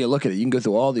 any way you look at it, you can go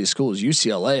through all these schools.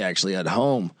 UCLA actually at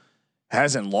home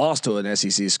hasn't lost to an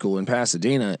SEC school in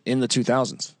Pasadena in the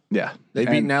 2000s. Yeah, They've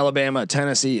beaten Alabama,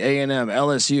 Tennessee, A&M,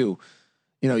 LSU.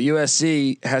 You know,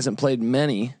 USC hasn't played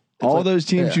many. All those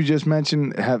teams you just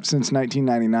mentioned have since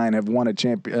 1999 have won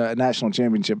a national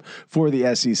championship for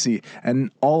the SEC, and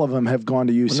all of them have gone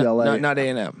to UCLA. Not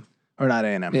A&M. Or not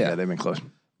A&M. Yeah, they've been close.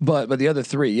 But the other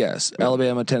three, yes,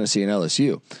 Alabama, Tennessee, and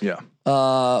LSU. Yeah.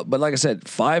 But like I said,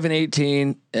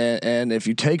 5-18, and if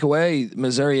you take away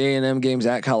Missouri A&M games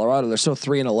at Colorado, they're still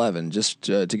 3-11. Just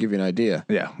to give you an idea.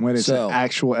 Yeah, when it's an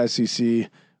actual SEC,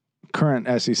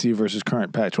 current SEC versus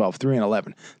current Pac-12,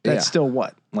 3-11. That's still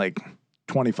what, like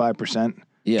 25%?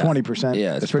 Yeah, 20%.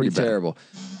 Yeah, it's pretty terrible.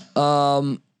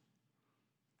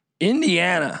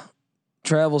 Indiana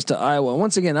travels to Iowa.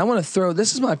 Once again, I want to throw.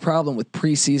 This is my problem with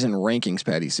preseason rankings,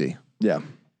 Patty C. Yeah.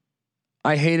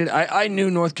 I hated. I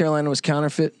knew North Carolina was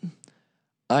counterfeit.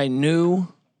 I knew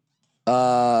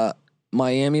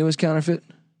Miami was counterfeit.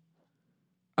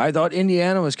 I thought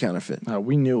Indiana was counterfeit.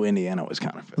 We knew Indiana was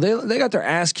counterfeit. They got their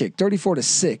ass kicked,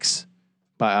 34-6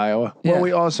 by Iowa. Yeah. Well,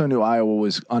 we also knew Iowa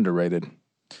was underrated.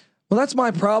 Well, that's my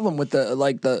problem with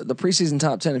the preseason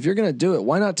top 10. If you're gonna do it,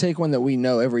 why not take one that we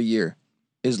know every year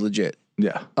is legit?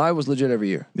 Yeah, Iowa's legit every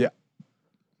year. Yeah,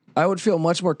 I would feel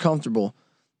much more comfortable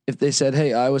if they said,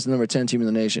 "Hey, Iowa's the number 10 team in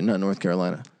the nation, not North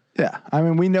Carolina." Yeah, I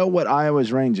mean, we know what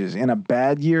Iowa's range is. In a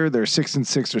bad year, they're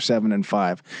 6-6 or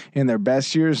 7-5. In their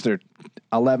best years, they're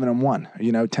 11-1.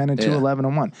 You know, 10-2,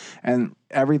 11-1, and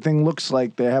everything looks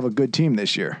like they have a good team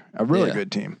this year, a really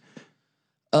good team.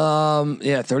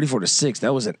 34-6.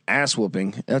 That was an ass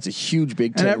whooping. That's a huge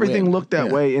Big Ten. And everything win. looked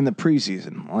that way in the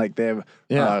preseason. Like they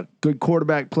have good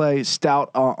quarterback play,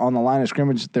 stout on the line of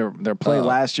scrimmage. Their play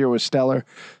last year was stellar.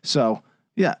 So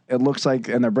yeah, it looks like,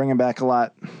 and they're bringing back a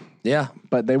lot. Yeah,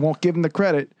 but they won't give them the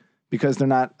credit because they're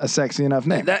not a sexy enough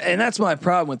name. And that's my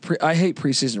problem with I hate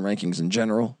preseason rankings in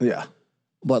general. Yeah.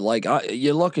 But like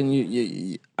you look and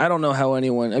you I don't know how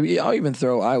anyone. I mean, I'll even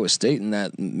throw Iowa State in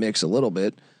that mix a little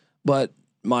bit, but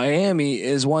Miami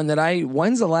is one that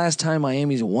when's the last time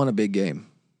Miami's won a big game?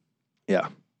 Yeah.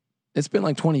 It's been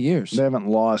like 20 years. They haven't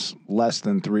lost less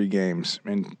than 3 games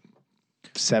in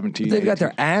 17. But they've got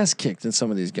their ass kicked in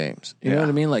some of these games. You know what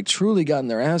I mean? Like truly gotten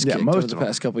their ass kicked over the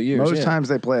past couple of years. Most times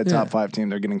they play a top 5 team,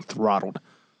 they're getting throttled.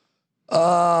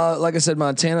 Like I said,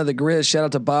 Montana, the Grizz, shout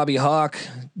out to Bobby Hawk,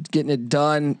 getting it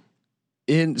done.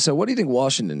 So what do you think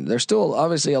Washington? They're still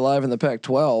obviously alive in the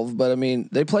Pac-12, but I mean,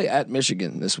 they play at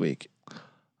Michigan this week.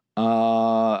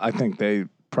 I think they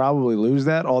probably lose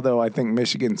that, although I think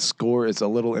Michigan's score is a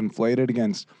little inflated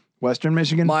against Western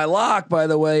Michigan. My lock, by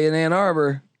the way, in Ann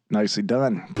Arbor. Nicely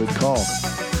done. Good call.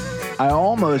 I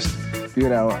almost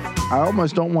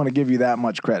don't want to give you that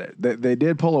much credit. They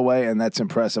did pull away, and that's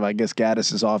impressive. I guess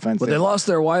Gaddis's offense. But they lost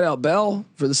their wideout Bell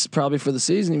probably for the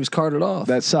season. He was carted off.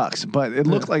 That sucks. But it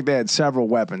looked like they had several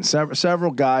weapons,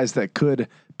 several guys that could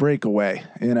break away,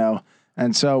 you know.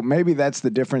 And so maybe that's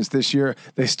the difference this year.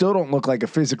 They still don't look like a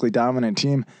physically dominant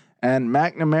team. And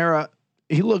McNamara,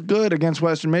 he looked good against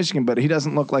Western Michigan, but he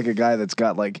doesn't look like a guy that's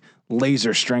got like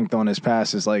laser strength on his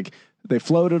passes. Like they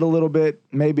floated a little bit.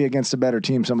 Maybe against a better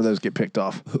team, some of those get picked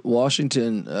off.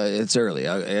 Washington, it's early.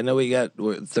 I know we got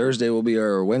Wednesday will be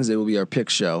our pick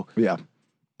show. Yeah.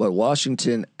 But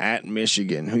Washington at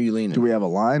Michigan, who you leaning? Do we have a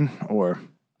line or?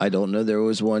 I don't know. There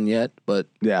was one yet, but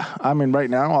yeah. I mean,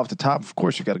 right now off the top, of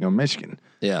course, you got to go Michigan.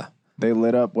 Yeah. They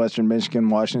lit up Western Michigan.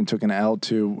 Washington took an L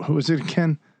to who was it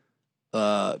again?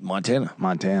 Montana.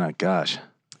 Montana. Gosh.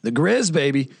 The Grizz,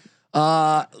 baby.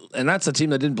 And that's a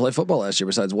team that didn't play football last year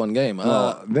besides one game.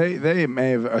 Well, they may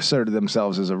have asserted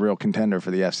themselves as a real contender for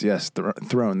the FCS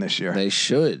throne this year. They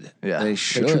should. Yeah. They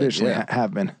should. They traditionally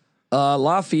have been.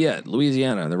 Lafayette,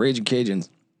 Louisiana, the Raging Cajuns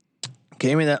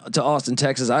came in to Austin,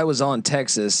 Texas. I was on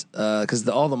Texas because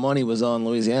all the money was on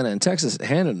Louisiana, and Texas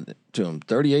handed it to them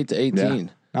 38-18.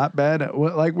 Yeah. Not bad.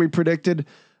 Like we predicted,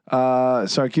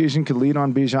 Sarkisian could lead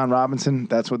on Bijan Robinson.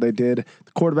 That's what they did.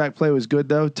 The quarterback play was good,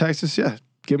 though. Texas,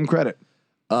 give them credit.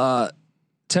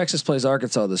 Texas plays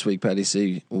Arkansas this week, Patty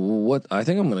C. What? I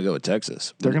think I'm going to go with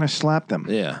Texas. They're going to slap them.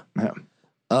 Yeah.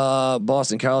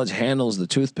 Boston College handles the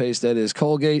toothpaste that is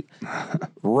Colgate.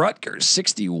 Rutgers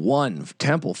 61,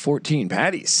 Temple 14.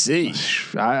 Patty C.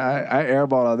 I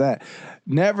airballed on that.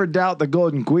 Never doubt the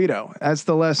Golden Guido. That's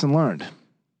the lesson learned.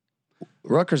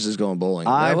 Rutgers is going bowling.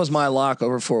 That was my lock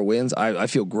over 4 wins. I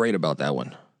feel great about that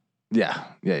one. Yeah.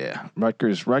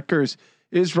 Rutgers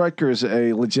Is Rutgers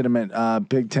a legitimate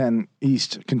Big Ten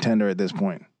East contender at this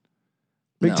point?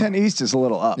 Big No. Ten East is a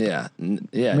little up. Yeah,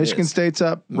 yeah. Michigan State's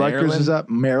up. Rutgers is up.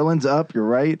 Maryland's up. You're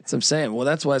right. That's what I'm saying. Well,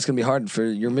 that's why it's going to be hard for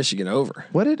your Michigan over.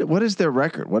 What is their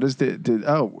record? What is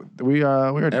we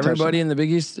already Everybody in the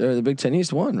Big East or the Big Ten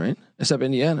East won, right? Except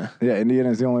Indiana. Yeah,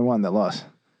 Indiana's the only one that lost.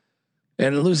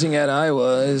 And losing at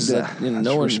Iowa is Yeah, no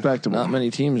that's one, respectable. not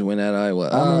many teams win at Iowa.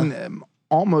 I mean,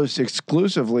 almost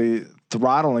exclusively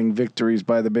throttling victories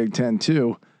by the Big Ten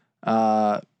too,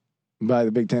 by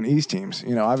the Big Ten East teams.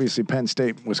 You know, obviously Penn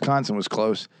State, Wisconsin was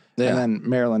close, Yeah. and then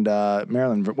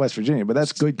Maryland, West Virginia. But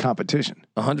that's good competition.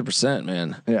 100%,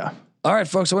 man. Yeah. All right,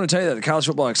 folks, I want to tell you that the college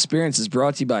football experience is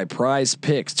brought to you by Prize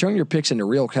Picks. Turn your picks into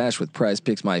real cash with Prize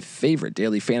Picks, my favorite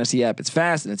daily fantasy app. It's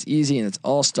fast and it's easy, and it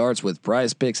all starts with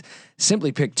Prize Picks.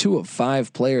 Simply pick 2 of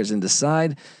 5 players and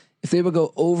decide if they will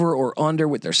go over or under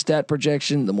with their stat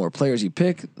projection. The more players you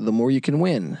pick, the more you can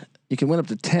win. You can win up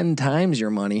to 10 times your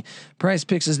money. Prize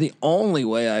Picks is the only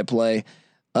way I play.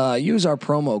 Use our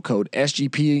promo code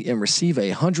SGP and receive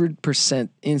a 100%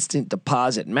 instant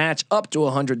deposit match up to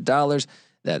 $100.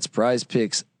 That's Prize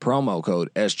Picks promo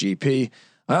code SGP.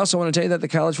 I also want to tell you that the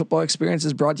college football experience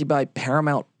is brought to you by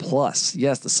Paramount Plus.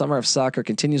 Yes, the summer of soccer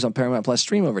continues on Paramount Plus.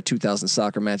 Stream over 2,000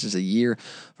 soccer matches a year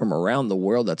from around the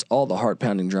world. That's all the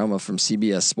heart-pounding drama from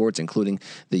CBS Sports, including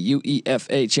the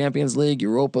UEFA Champions League,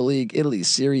 Europa League, Italy's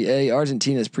Serie A,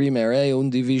 Argentina's Primera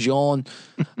División,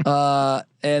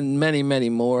 and many, many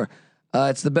more.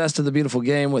 It's the best of the beautiful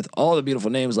game with all the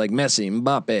beautiful names like Messi,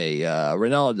 Mbappe,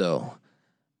 Ronaldo,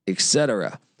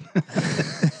 etc.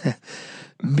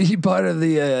 Be part of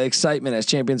the excitement as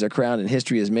champions are crowned and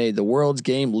history is made. The world's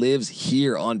game lives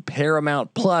here on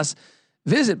Paramount Plus.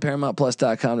 Visit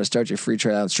ParamountPlus.com to start your free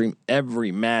trial and stream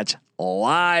every match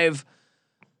live.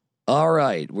 All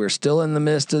right, we're still in the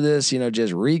midst of this,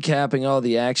 just recapping all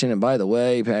the action. And by the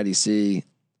way, Patty C,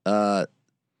 it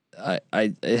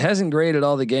hasn't graded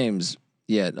all the games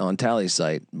yet on Tally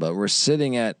site, but we're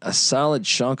sitting at a solid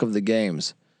chunk of the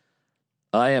games.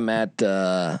 I am at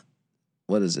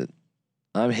what is it?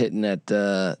 I'm hitting at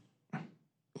where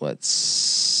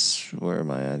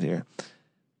am I at here?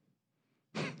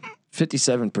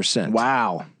 57%.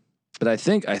 Wow. But I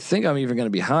think I'm even going to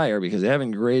be higher because they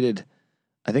haven't graded.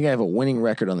 I think I have a winning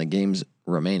record on the games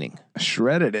remaining.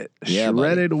 Shredded it. Yeah,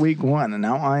 Shredded week 1, and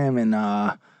now I am in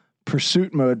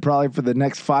pursuit mode probably for the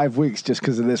next 5 weeks just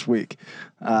because of this week.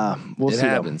 We'll see. It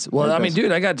happens. Well, I mean,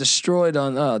 dude, I got destroyed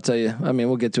on. I'll tell you. I mean,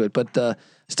 we'll get to it, but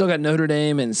still got Notre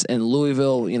Dame and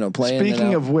Louisville. Playing.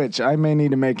 Speaking of which, I may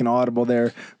need to make an audible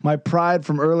there. My pride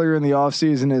from earlier in the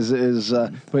offseason is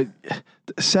but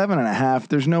 7.5.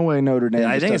 There's no way Notre Dame.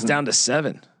 I think it's down to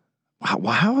 7.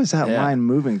 Wow, how is that line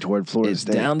moving toward Florida It's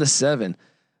State? down to 7.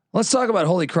 Let's talk about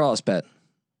Holy Cross, Pat.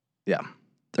 Yeah.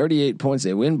 38 points.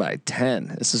 They win by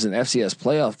 10. This is an FCS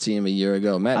playoff team a year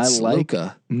ago. Matt I Sluka.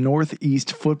 like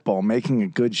Northeast football making a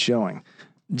good showing.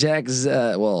 Jack's,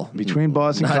 Between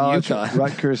Boston not College, UConn.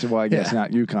 Rutgers, well, I guess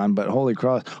not UConn, but Holy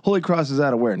Cross. Holy Cross is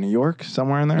out of where? New York?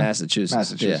 Somewhere in there?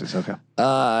 Massachusetts. Okay.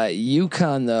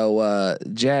 UConn, though,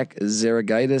 Jack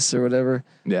Zaragaitis or whatever,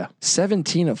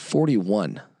 17 of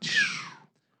 41.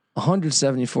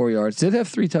 174 yards. Did have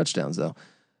 3 touchdowns, though.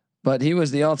 But he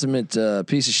was the ultimate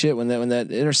piece of shit when that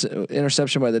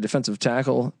interception by the defensive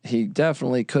tackle. He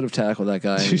definitely could have tackled that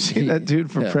guy. Did you see that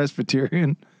dude from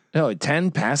Presbyterian? Oh,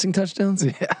 10 passing touchdowns?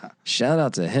 Yeah. Shout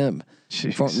out to him.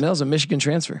 Mel's a Michigan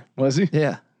transfer. Was he?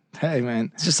 Yeah. Hey, man.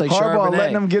 It's just like Harbaugh Charbonnet.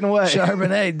 letting him get away.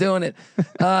 Charbonnet doing it.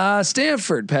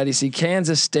 Stanford, Patty C.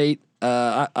 Kansas State.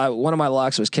 One of my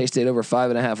locks was K-State over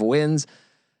 5.5 wins.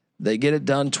 They get it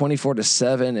done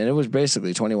 24-7, and it was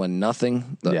basically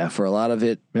 21-0. For a lot of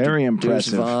it. Very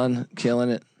impressive. Deuce Vaughn killing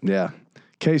it. Yeah.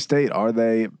 K-State, are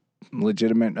they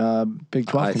legitimate Big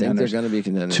 12 I contenders? think they're going to be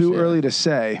contenders. Too early to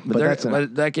say,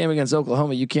 but that game against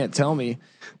Oklahoma, you can't tell me.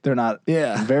 They're not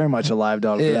very much a live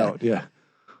dog for that. Yeah.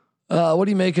 What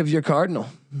do you make of your Cardinal?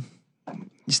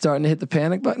 You starting to hit the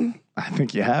panic button? I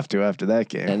think you have to after that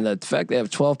game. And the fact they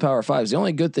have 12 Power 5s. The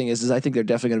only good thing is I think they're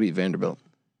definitely going to beat Vanderbilt.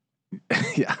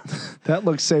 Yeah, that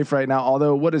looks safe right now.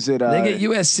 Although, what is it? They get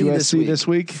USC this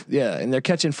week. Yeah, and they're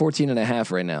catching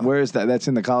 14.5 right now. Where is that? That's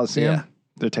in the Coliseum. Yeah.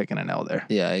 They're taking an L there.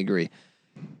 Yeah, I agree.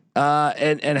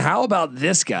 And how about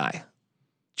this guy,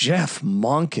 Jeff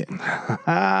Monken?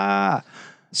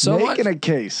 Making a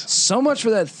case. So much for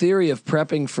that theory of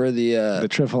prepping for the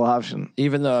triple option.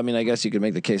 Even though, I mean, I guess you could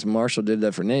make the case Marshall did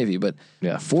that for Navy, but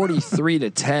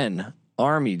 43-10.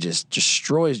 Army just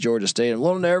destroys Georgia State. I'm a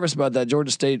little nervous about that.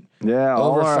 Georgia State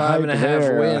over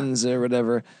 5.5 wins or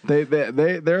whatever.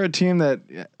 They're a team that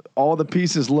all the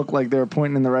pieces look like they're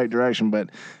pointing in the right direction, but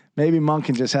maybe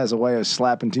Monken just has a way of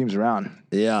slapping teams around.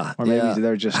 Yeah. Or maybe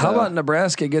they're just. How about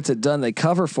Nebraska gets it done? They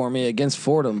cover for me against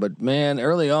Fordham, but man,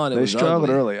 early on they struggled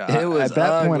ugly. early. It was at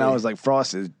that point, I ugly. was like,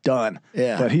 Frost is done.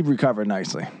 Yeah. But he recovered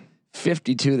nicely.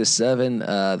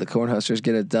 52-7. The Cornhuskers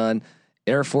get it done.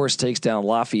 Air Force takes down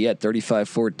Lafayette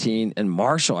 35-14, and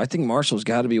Marshall. I think Marshall's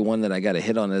got to be one that I got to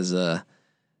hit on as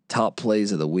top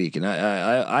plays of the week, and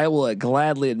I will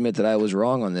gladly admit that I was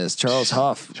wrong on this. Charles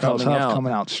Huff coming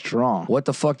out strong. What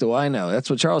the fuck do I know? That's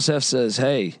what Charles Huff says.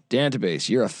 Hey, database,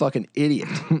 you're a fucking idiot.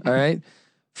 All right,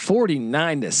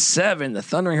 49-7. The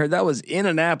Thundering Herd. That was in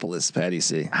Annapolis. Patty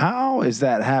C. How is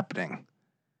that happening?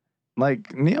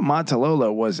 Like Nia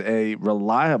Montalolo was a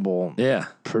reliable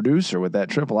producer with that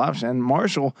triple option, and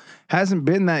Marshall hasn't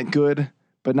been that good.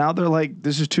 But now they're like,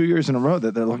 this is 2 years in a row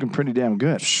that they're looking pretty damn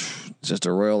good. It's just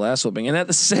a royal ass whooping. And at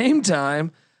the same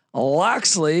time,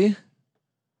 Loxley,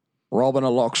 Robin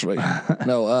of Loxley,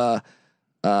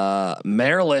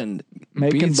 Maryland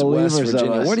Making beats West believers of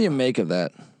Virginia. us. What do you make of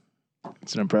that?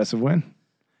 It's an impressive win.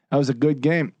 That was a good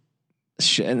game.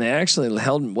 And they actually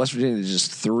held West Virginia to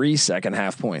just 3 second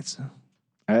half points.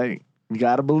 Hey, you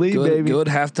gotta believe, baby. Good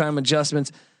halftime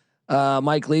adjustments.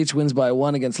 Mike Leach wins by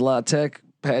 1 against La Tech.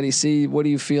 Patty C, what do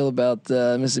you feel about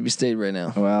Mississippi State right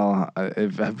now? Well, I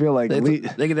feel like They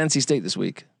get NC State this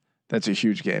week. That's a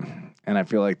huge game, and I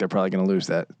feel like they're probably going to lose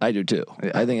that. I do too.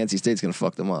 Yeah. I think NC State's going to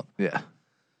fuck them up. Yeah.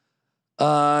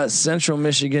 Central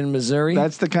Michigan, Missouri.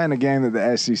 That's the kind of game that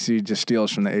the SEC just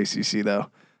steals from the ACC, though.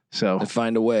 So They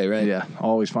find a way, right? yeah,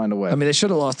 always find a way. I mean, they should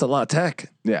have lost to La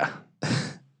Tech. yeah.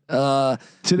 To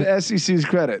the SEC's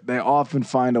credit, they often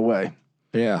find a way.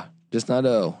 Yeah, just not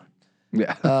O.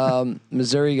 Yeah.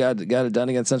 Missouri got it done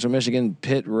against Central Michigan.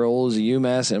 Pitt rolls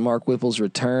UMass and Mark Whipple's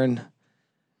return.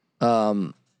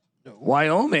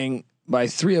 Wyoming by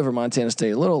 3 over Montana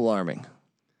State. A little alarming.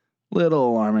 Little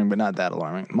alarming, but not that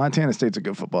alarming. Montana State's a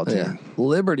good football team. Yeah.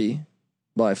 Liberty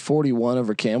by 41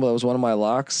 over Campbell. That was one of my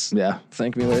locks. Yeah.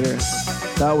 Thank me later.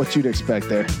 Not what you'd expect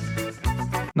there.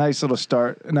 Nice little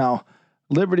start. Now,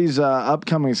 Liberty's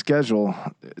upcoming schedule.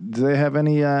 Do they have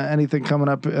anything coming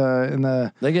up in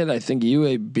the? They get, I think,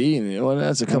 UAB. And well,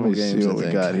 that's a couple Let me games. see what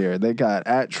we got here. They got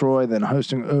at Troy, then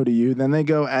hosting ODU, then they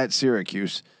go at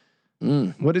Syracuse.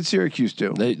 What did Syracuse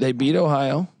do? They beat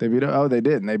Ohio. They beat. Oh, they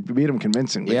did. And they beat them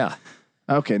convincingly. Yeah.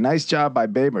 Okay. Nice job by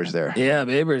Babers there. Yeah,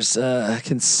 Babers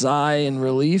can sigh in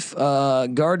relief.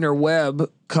 Gardner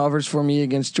Webb covers for me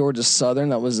against Georgia Southern.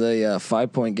 That was a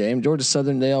 5-point game. Georgia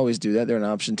Southern, they always do that. They're an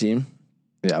option team.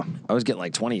 Yeah. I was getting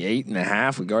like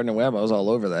 28.5 with Gardner Webb. I was all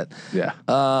over that. Yeah.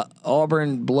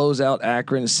 Auburn blows out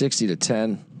Akron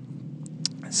 60-10.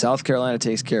 South Carolina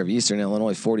takes care of Eastern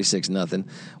Illinois 46-0.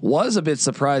 Was a bit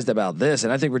surprised about this,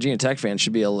 and I think Virginia Tech fans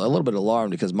should be a little bit alarmed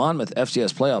because Monmouth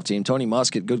FCS playoff team, Tony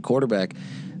Muskett, good quarterback,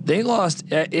 they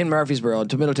lost in Murfreesboro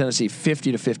to Middle Tennessee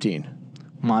 50-15.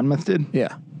 Monmouth did.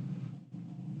 Yeah.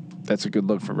 That's a good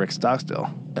look for Rick Stockstill.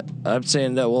 I'm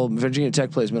saying that, well, Virginia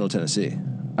Tech plays Middle Tennessee.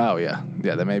 Oh yeah,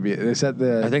 yeah. That may be. They said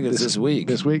I think it's this week.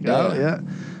 This week. Yeah. Oh yeah.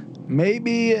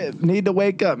 Maybe need to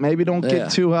wake up. Maybe don't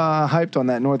get too hyped on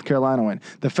that North Carolina win.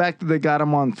 The fact that they got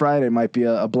them on Friday might be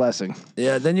a blessing.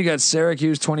 Yeah. Then you got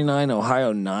Syracuse 29,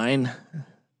 Ohio 9.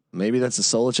 Maybe that's a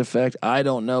Solich effect. I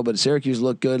don't know, but Syracuse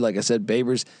looked good. Like I said,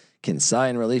 Babers can sigh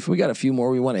in relief. We got a few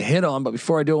more we want to hit on, but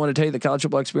before I do, I want to tell you the college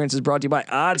football experience is brought to you by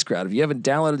OddsCrowd. If you haven't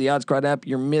downloaded the OddsCrowd app,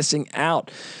 you're missing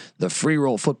out. The free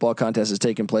roll football contest is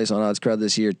taking place on OddsCrowd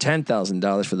this year.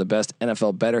 $10,000 for the best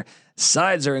NFL bettor.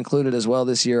 Sides are included as well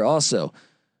this year. Also,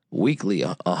 weekly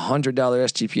 $100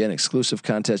 SGPN exclusive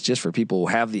contest just for people who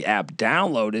have the app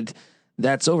downloaded.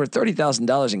 That's over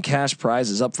 $30,000 in cash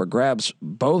prizes up for grabs,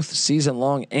 both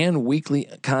season-long and weekly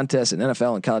contests in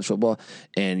NFL and college football.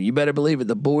 And you better believe it,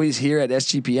 the boys here at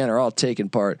SGPN are all taking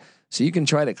part. So you can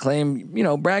try to claim,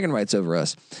 bragging rights over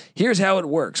us. Here's how it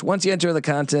works. Once you enter the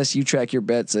contest, you track your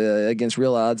bets against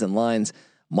real odds and lines,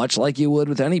 much like you would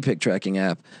with any pick tracking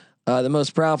app. The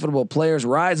most profitable players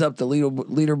rise up the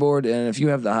leaderboard, and if you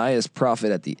have the highest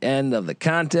profit at the end of the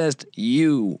contest,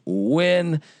 you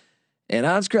win. And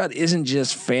OddsCrowd isn't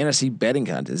just fantasy betting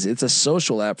contest. It's a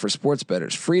social app for sports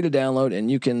bettors, free to download,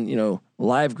 and you can,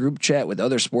 live group chat with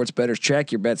other sports bettors,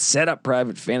 track your bets, set up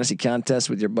private fantasy contests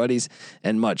with your buddies,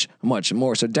 and much, much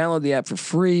more. So download the app for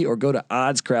free or go to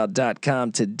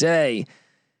oddscrowd.com today.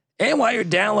 And while you're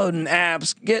downloading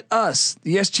apps, get us,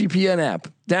 the SGPN app.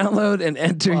 Download and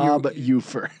enter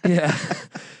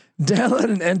Download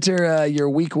and enter your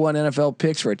week 1 NFL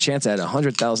picks for a chance at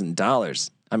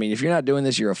 $100,000. I mean, if you're not doing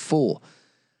this, you're a fool.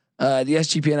 The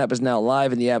SGPN app is now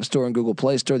live in the App Store and Google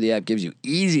Play Store. The app gives you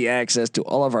easy access to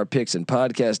all of our picks and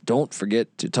podcasts. Don't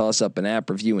forget to toss up an app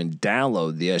review and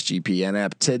download the SGPN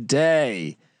app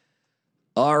today.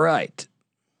 All right.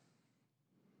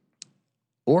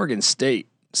 Oregon State,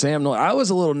 Sam Neuer. I was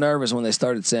a little nervous when they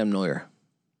started Sam Neuer.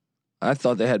 I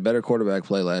thought they had better quarterback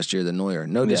play last year than Neuer.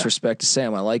 No disrespect to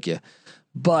Sam, I like you,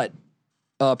 but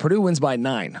Purdue wins by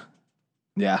 9.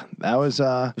 Yeah, that was It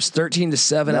was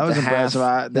 13-7 that at was the half.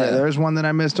 impressive. There's one that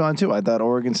I missed on too. I thought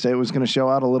Oregon State was going to show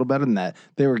out a little better than that.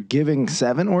 They were giving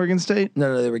 7 Oregon State.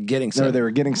 No, they were getting No, 7. they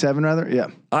were getting 7 rather. Yeah,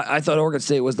 I thought Oregon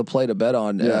State was the play to bet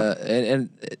on, Yeah. and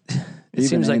it Even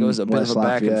seems like it in was a bit of West a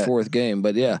back and Lafayette. forth game,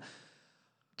 but yeah,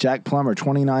 Jack Plummer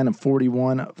 29 of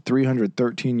 41,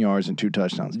 313 yards and 2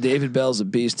 touchdowns. David Bell's a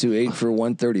beast too, 8 for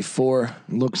 134.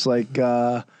 Looks like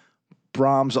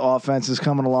Brahms' offense is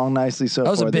coming along nicely so far.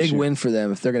 That was a this big year. win for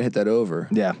them if they're going to hit that over.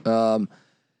 Yeah,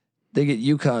 They get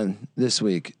UConn this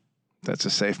week. that's a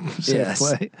safe Yes.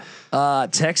 play.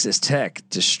 Texas Tech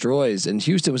destroys, and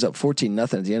Houston was up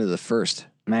 14-0 at the end of the first.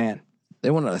 Man, They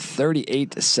went on a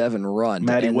 38-7 run to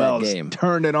Matty end Wells that game.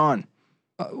 turned it on.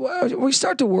 Well, we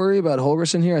start to worry about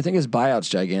Holgerson here. I think his buyout's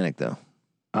gigantic, though.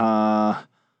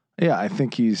 Yeah, I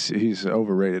think he's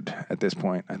overrated at this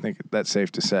point. I think that's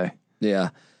safe to say. Yeah.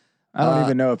 I don't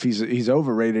even know if he's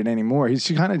overrated anymore. He's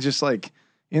kind of just like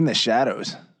in the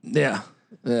shadows. Yeah.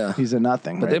 He's a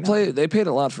nothing. But they paid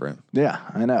a lot for him. Yeah,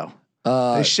 I know.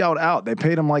 They shout out. They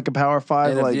paid him like a Power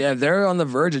 5. And Like if they're on the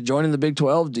verge of joining the Big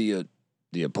 12, do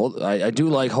you pull? I do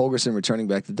like Holgerson returning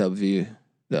back to W,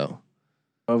 though.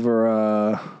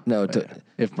 over No,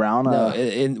 if Brown. no,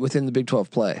 within the Big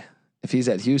 12 play. If he's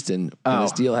at Houston when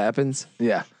this deal happens,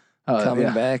 yeah,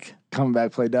 coming back. coming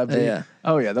back, play W. Yeah.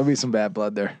 Oh yeah, there'll be some bad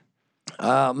blood there.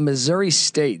 Missouri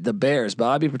State, the Bears,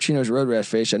 Bobby Petrino's road rash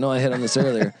face. I know I hit on this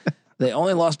earlier. They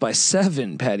only lost by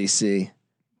 7, Patty C.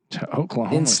 To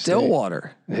Oklahoma in State.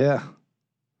 Stillwater. Yeah,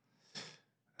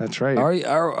 that's right.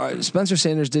 Our Spencer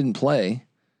Sanders didn't play.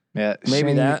 Yeah, Maybe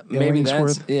Shane that's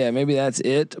Illingsworth. maybe that's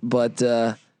it. But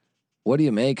what do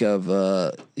you make of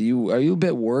you? Are you a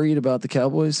bit worried about the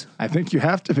Cowboys? I think you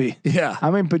have to be. Yeah, I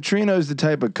mean, Petrino's the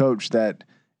type of coach that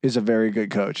is a very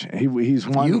good coach. He's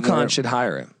one. UConn should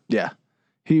hire him. Yeah,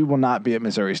 he will not be at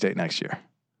Missouri State next year.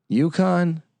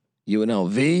 UConn,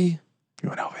 UNLV.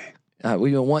 UNLV.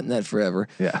 We've been wanting that forever.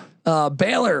 Yeah.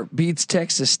 Baylor beats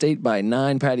Texas State by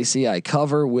 9. Patty C. I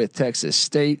cover with Texas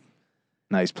State.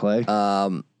 Nice play.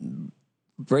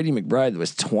 Brady McBride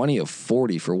was 20 of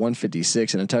 40 for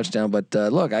 156 and a touchdown. But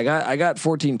look, I got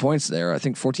 14 points there. I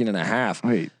think 14 and a half.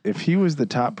 Wait, if he was the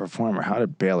top performer, how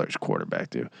did Baylor's quarterback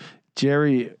do?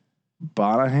 Jerry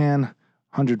Bonahan,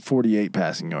 148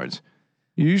 passing yards.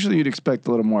 Usually you'd expect a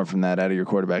little more from that out of your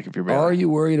quarterback if you're Baylor. Are you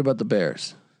worried about the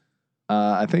Bears?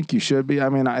 I think you should be. I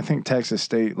mean, I think Texas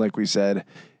State, like we said,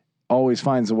 always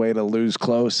finds a way to lose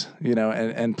close,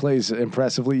 and plays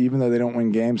impressively, even though they don't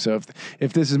win games. So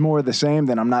if this is more of the same,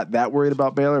 then I'm not that worried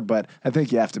about Baylor, but I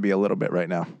think you have to be a little bit right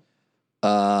now.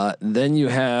 Then you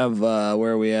have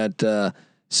where are we at?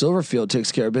 Silverfield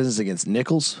takes care of business against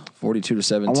Nichols,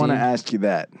 42-17. I want to ask you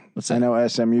that. What's that? I know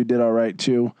SMU did all right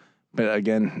too, but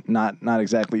again, not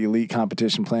exactly elite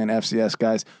competition playing FCS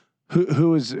guys.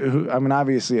 Who? I mean,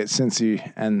 obviously it's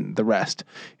Cincy and the rest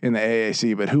in the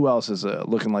AAC, but who else is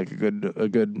looking like a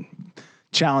good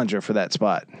challenger for that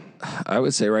spot? I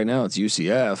would say right now it's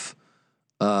UCF.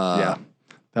 Yeah,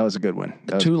 that was a good one.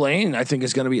 Tulane, I think,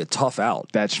 is going to be a tough out.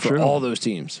 That's for true. all those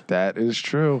teams. That is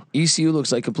true. ECU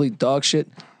looks like complete dog shit.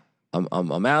 I'm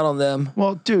out on them.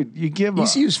 Well, dude, you give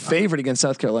ECU's favored against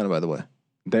South Carolina, by the way,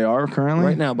 they are currently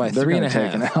right now by They're 3.5 gonna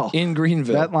take an L. in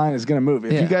Greenville. That line is going to move.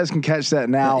 If Yeah. you guys can catch that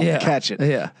now, catch it.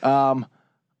 Yeah.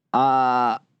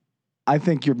 I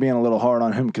think you're being a little hard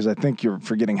on him because I think you're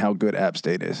forgetting how good App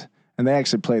State is, and they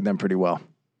actually played them pretty well.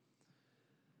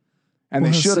 And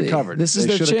they should have covered. This is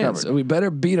They their shoulda chance. covered. We better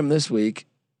beat them this week,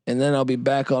 and then I'll be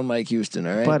back on Mike Houston.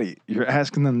 All right, Buddy, you're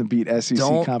asking them to beat SEC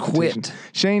Don't competition. quit.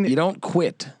 Shane, You don't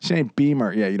quit. Shane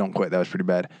Beamer. Yeah, you don't quit. That was pretty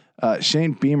bad.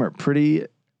 Shane Beamer, pretty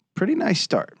nice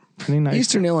start. Pretty nice.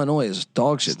 Eastern Illinois is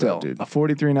dog shit, Still, though, dude. a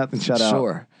 43-0 shutout.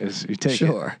 Sure. Is you take it.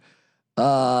 Sure.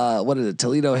 What is it?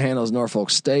 Toledo handles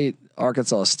Norfolk State,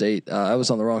 Arkansas State. I was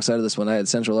on the wrong side of this one. I had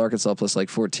Central Arkansas plus like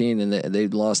 14, and they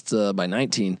lost by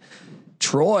 19.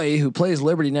 Troy, who plays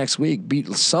Liberty next week, beat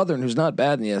Southern, who's not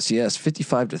bad in the FCS,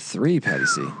 55-3. Patty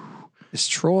C. Is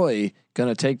Troy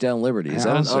gonna take down Liberty? Is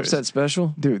that an upset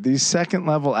special? Dude, these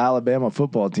second-level Alabama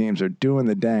football teams are doing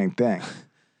the dang thing.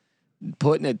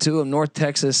 Putting it to them. North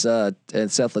Texas and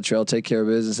Seth Luttrell take care of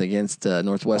business against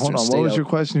Northwestern Hold on, State. what was your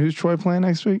question? Who's Troy playing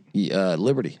next week?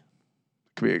 Liberty?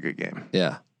 Could be a good game.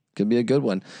 Yeah, could be a good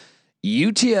one.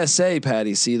 UTSA,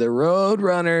 Patty C, the Road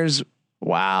Runners.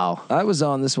 Wow. I was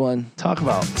on this one. Talk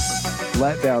about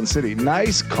letdown city.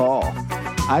 Nice call.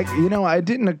 It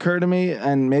didn't occur to me,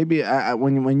 and maybe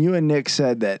when you and Nick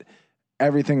said that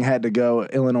everything had to go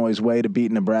Illinois' way to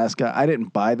beat Nebraska, I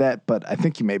didn't buy that, but I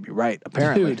think you may be right.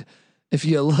 Apparently, Dude, if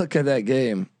you look at that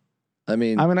game,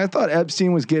 I thought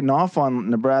Epstein was getting off on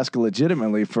Nebraska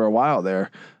legitimately for a while there.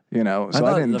 So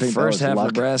I didn't think the first that was half luck.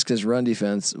 Nebraska's run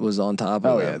defense was on top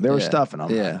of them. They were stuffing them.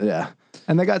 Yeah.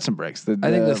 And they got some breaks. I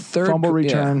think the third fumble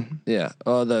return. Yeah.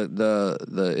 Oh,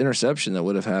 the interception that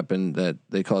would have happened that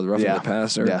they called roughing the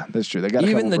passer. Yeah, that's true. They got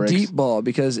even the breaks. deep ball,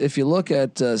 because if you look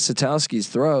at Satowski's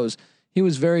throws, he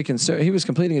was very concerned. He was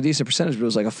completing a decent percentage, but it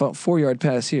was like a 4-yard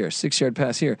pass here, 6-yard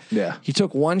pass here. Yeah. He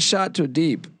took one shot to a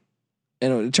deep,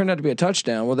 and it turned out to be a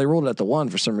touchdown. Well, they ruled it at the 1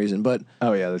 for some reason, but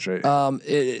oh yeah, that's right.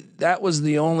 that was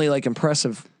the only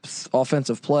impressive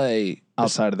offensive play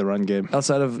outside of the run game.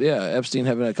 Outside of Epstein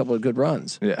having a couple of good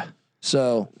runs. Yeah.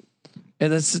 So,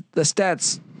 and the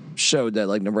stats showed that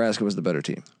Nebraska was the better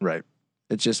team. Right.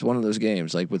 It's just one of those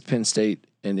games with Penn State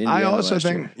and Indiana. I also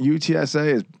think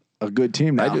UTSA is a good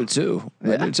team now. I do too.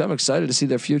 Yeah. I'm excited to see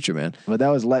their future, man. But that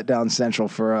was letdown central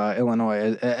for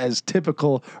Illinois, as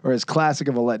typical or as classic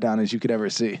of a letdown as you could ever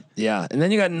see. Yeah. And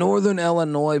then you got Northern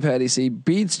Illinois, Patty C,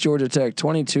 beats Georgia Tech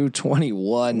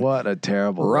 22-21. What a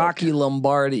terrible Rocky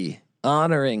Lombardi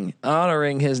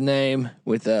honoring his name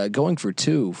with going for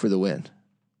 2 for the win.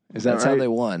 Is that That's right? how they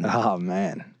won. Oh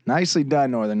man. Nicely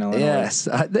done, Northern Illinois. Yes,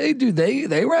 they do.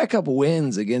 They rack up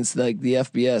wins against the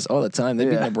FBS all the time. They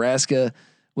beat Nebraska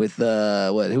with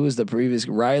who was the previous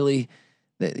Riley.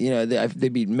 They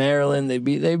beat Maryland.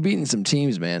 They've beaten some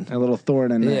teams, man. A little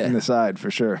thorn in the side for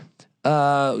sure.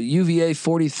 UVA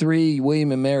 43,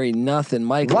 William and Mary nothing.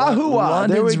 Mike Wahoo-wah.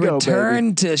 There we London's go,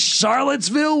 return to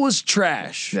Charlottesville was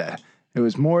trash. Yeah, it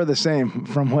was more of the same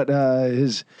from what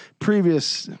his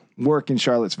previous work in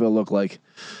Charlottesville looked like.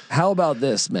 How about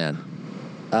this, man?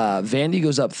 Vandy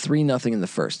goes up 3-0 in the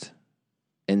first,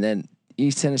 and then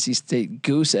East Tennessee State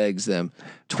goose eggs them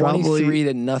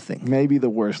 23-0. Maybe the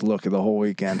worst look of the whole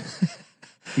weekend.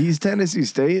 East Tennessee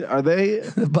State, are they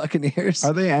the Buccaneers?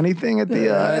 Are they anything at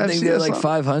the I think they're FCS?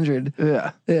 500.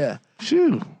 Yeah.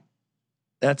 Shoo.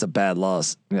 That's a bad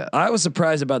loss. Yeah. I was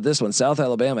surprised about this one. South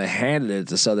Alabama handed it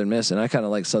to Southern Miss, and I kind of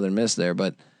like Southern Miss there,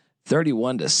 but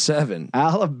 31-7.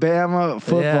 Alabama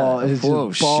football is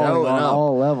just balling on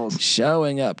all levels.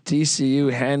 Showing up.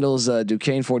 TCU handles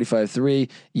Duquesne 45-3.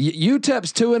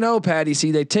 UTEP's 2-0, Patty. See,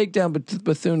 they take down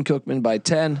Bethune-Cookman by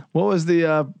 10. What was the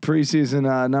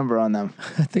preseason number on them?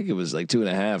 I think it was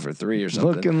 2.5 or 3 or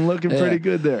something. Looking pretty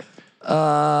good there.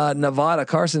 Nevada,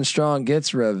 Carson Strong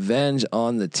gets revenge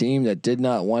on the team that did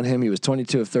not want him. He was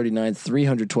 22 of 39,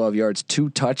 312 yards, 2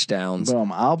 touchdowns.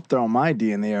 Boom. I'll throw my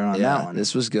D in the air on that one.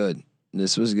 This was good.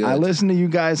 I listened to you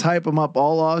guys hype them up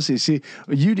all off. So you see,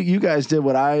 you guys did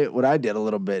what I did a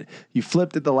little bit. You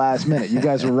flipped at the last minute. You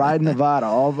guys were riding Nevada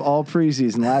all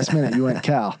preseason. Last minute, you went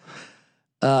Cal.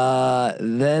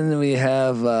 Then we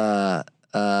have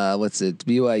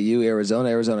BYU, Arizona.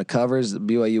 Arizona covers.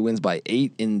 BYU wins by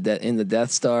 8 in the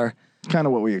Death Star. Kind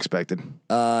of what we expected.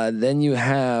 Then you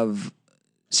have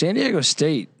San Diego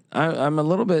State. I'm a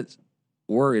little bit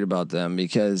worried about them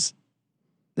because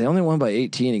they only won by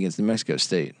 18 against New Mexico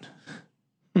State.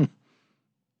 It's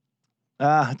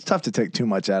tough to take too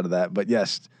much out of that, but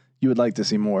yes, you would like to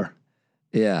see more.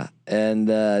 Yeah, and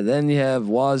then you have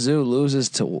Wazoo loses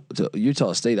to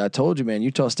Utah State. I told you, man,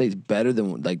 Utah State's better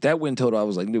than that win total. I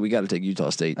was like, dude, we got to take Utah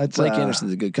State. Blake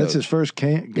Anderson's a good coach. That's his first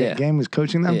game was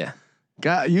coaching them. Yeah.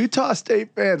 Got Utah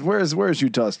State fans. Where's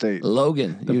Utah State?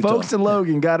 Logan. The Utah. folks in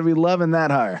Logan got to be loving that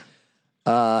hire.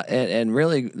 And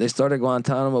really, they started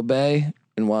Guantanamo Bay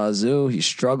in Wazoo. He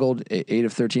struggled 8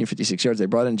 of 13, 56 yards. They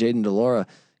brought in Jaden DeLaura.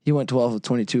 He went 12 of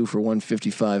 22 for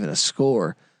 155 and a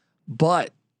score.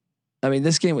 But I mean,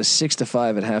 this game was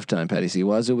 6-5 at halftime. Patty C.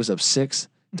 Wazoo was up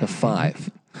 6-5.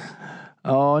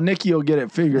 Oh, Nicky will get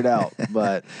it figured out,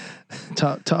 but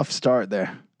tough start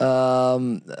there. How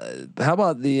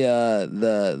about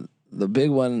the big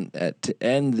one to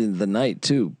end the night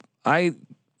too? I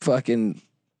fucking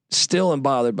still am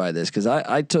bothered by this because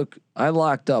I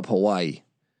locked up Hawaii.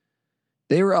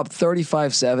 They were up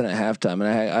 35-7 at halftime, and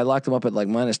I locked them up at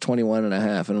minus 21.5,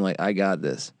 and I'm like, I got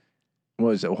this. What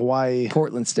was it? Hawaii?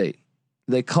 Portland State.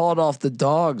 They called off the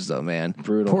dogs though, man.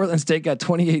 Brutal. Portland State got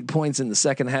 28 points in the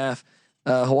second half.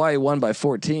 Hawaii won by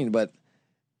 14, but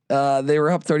they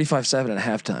were up 35-7 at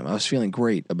halftime. I was feeling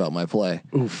great about my play.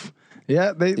 Oof.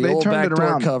 Yeah, they old turned it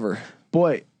around. Cover.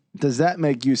 Boy, does that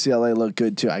make UCLA look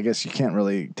good too? I guess you can't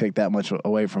really take that much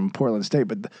away from Portland State,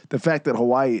 but the fact that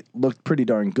Hawaii looked pretty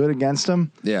darn good against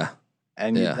them. Yeah.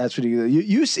 and Yeah. that's what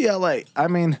UCLA. I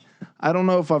mean, I don't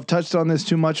know if I've touched on this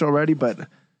too much already, but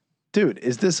dude,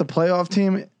 is this a playoff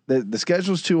team? The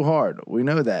schedule's too hard. We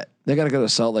know that. They got to go to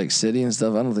Salt Lake City and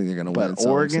stuff. I don't think they're going to win. But at Salt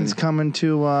Lake Oregon's City. coming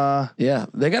to. Yeah,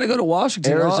 they got to go to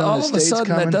Washington. Arizona all of a State's sudden,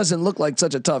 coming. that doesn't look like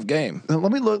such a tough game. Let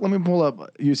me look. Let me pull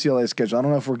up UCLA's schedule. I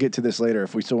don't know if we'll get to this later.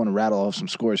 If we still want to rattle off some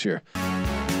scores here.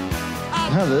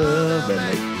 Hello,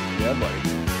 baby. Yeah,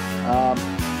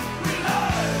 buddy.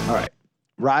 All right,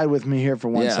 ride with me here for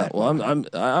 1 Yeah, second. well,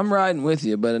 I'm riding with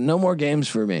you, but no more games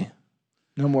for me.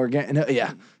 No more game. No,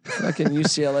 yeah. Fucking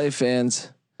UCLA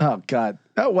fans. Oh God,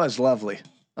 that was lovely.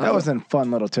 That was a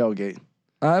fun little tailgate.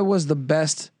 I was the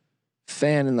best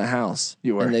fan in the house.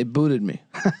 You were. and they booted me.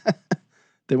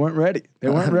 They weren't ready. They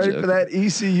weren't I'm ready joking. for that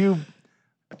ECU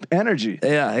energy.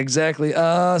 Yeah, exactly.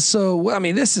 So I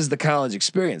mean, this is the college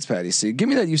experience, Patty C. Give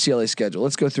me that UCLA schedule.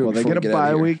 Let's go through. Well, it they before get we a get out of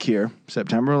bye here. week here,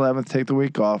 September 11th. Take the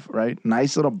week off, right?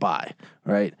 Nice little bye,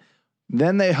 right?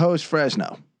 Then they host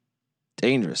Fresno.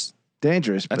 Dangerous.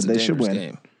 Dangerous, That's but a they should dangerous win.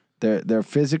 game. They're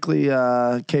physically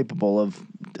capable of.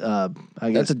 I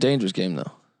guess That's a dangerous game,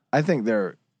 though. I think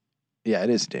they're. Yeah, it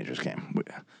is a dangerous game.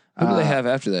 Who do they have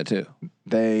after that too?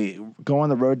 They go on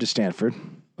the road to Stanford,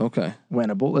 Okay,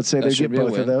 winnable. Let's say That they should get be a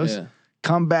both of win, those. yeah.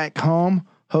 Come back home,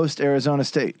 host Arizona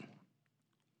State.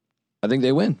 I think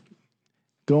they win.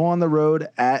 Go on the road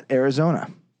at Arizona.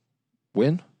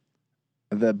 Win.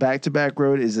 The back-to-back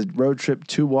road is a road trip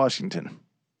to Washington.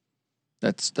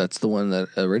 That's the one that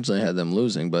originally had them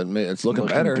losing, but it's looking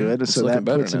better. Good. It's So looking that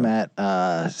better puts now. them at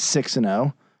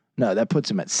 6-0. No, that puts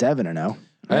them at 7-0.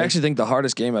 I actually think the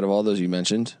hardest game out of all those you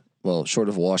mentioned, well, short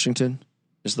of Washington,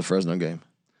 is the Fresno game.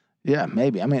 Yeah,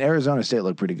 maybe. I mean, Arizona State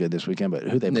looked pretty good this weekend, but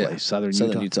who they play? Yeah.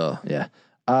 Southern Utah. Yeah.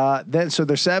 Then so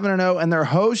they're 7-0 and they're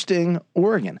hosting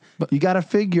Oregon. But you got to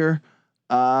figure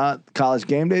College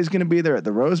Game Day is going to be there at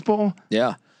the Rose Bowl.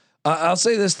 Yeah. I'll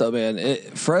say this though, man.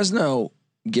 Fresno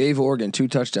gave Oregon 2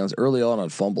 touchdowns early on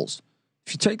fumbles.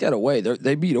 If you take that away,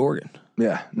 they beat Oregon.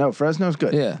 Yeah. No, Fresno's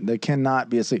good. Yeah. They cannot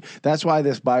be asleep. That's why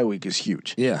this bye week is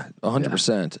huge. Yeah,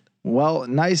 100%. Well,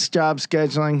 nice job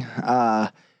scheduling.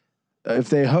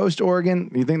 If they host Oregon,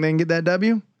 you think they can get that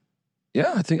W?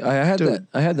 Yeah, I think I had Dude, that.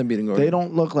 I had them beating Oregon. They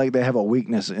don't look like they have a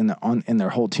weakness in their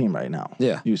whole team right now.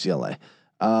 Yeah. UCLA.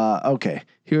 Okay,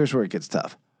 here's where it gets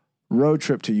tough. Road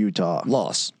trip to Utah,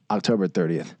 Loss. October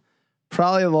 30th.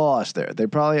 Probably lost there. They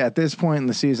probably at this point in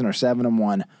the season are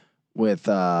 7-1 with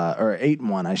or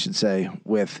 8-1, I should say,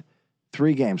 with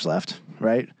 3 games left.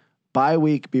 Right. Bye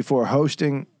week before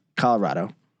hosting Colorado.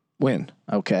 Win.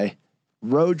 Okay.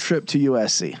 Road trip to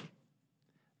USC.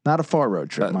 Not a far road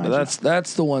trip, mind you.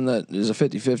 That's the one that is a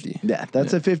 50-50. Yeah,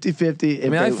 that's a 50-50. I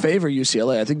mean, I favor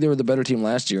UCLA. I think they were the better team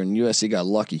last year, and USC got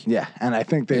lucky. Yeah, and I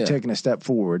think they've Yeah. taken a step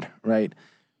forward, right?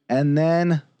 And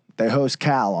then they host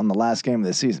Cal on the last game of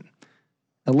the season.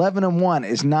 11-1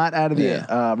 is not out of the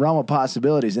realm of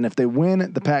possibilities, and if they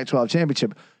win the Pac-12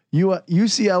 championship,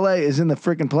 UCLA is in the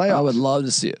freaking playoffs. I would love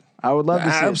to see it. I would love to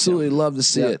see it. Absolutely love to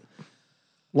see Yeah. it.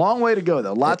 Long way to go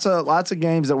though. Lots of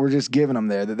games that we're just giving them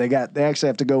there that they actually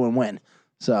have to go and win.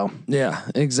 So Yeah,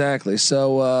 exactly.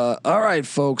 So, all right,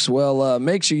 folks. Well,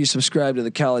 make sure you subscribe to the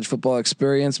College Football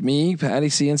Experience. Me, Patty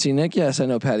C, and C, Nick. Yes, I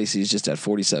know Patty C is just at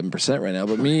 47% right now,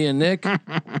 but me and Nick,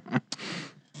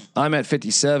 I'm at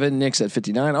 57. Nick's at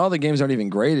 59. All the games aren't even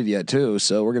graded yet, too.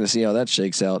 So we're gonna see how that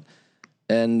shakes out.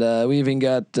 And we even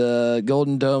got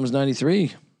Golden Dome's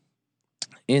 93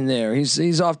 in there.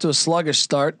 He's off to a sluggish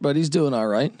start, but he's doing all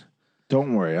right.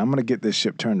 don't worry, I'm gonna get this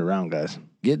ship turned around, guys.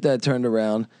 Get that turned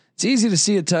around. It's easy to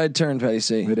see a tide turn, Patty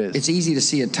C. It is. It's easy to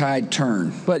see a tide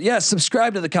turn. But yes,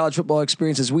 subscribe to the College Football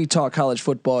Experience as we talk college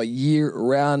football year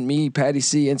round. Me, Patty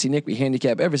C, NC Nick, we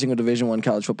handicap every single Division I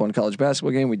college football and college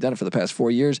basketball game. We've done it for the past 4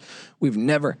 years. We've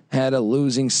never had a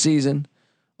losing season.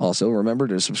 Also, remember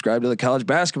to subscribe to the College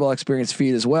Basketball Experience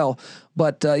feed as well.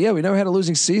 But yeah, we never had a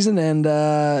losing season, and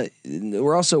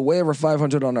we're also way over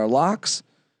 500 on our locks.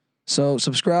 So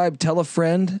subscribe, tell a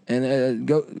friend, and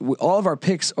go. All of our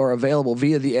picks are available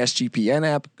via the SGPN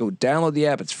app. Go download the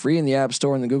app; it's free in the App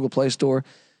Store and the Google Play Store.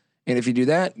 And if you do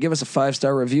that, give us a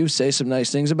 5-star review, say some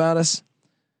nice things about us.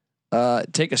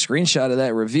 Take a screenshot of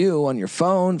that review on your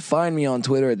phone. Find me on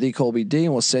Twitter at TheColbyD,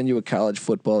 and we'll send you a College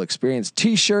Football Experience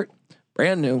T-shirt,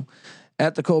 brand new,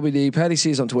 at the Colby D. Patty C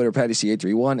is on Twitter, Patty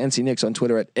C831. NC Nick's on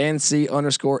Twitter at NC_NICK.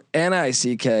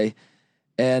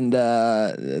 And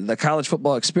the College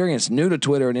Football Experience, new to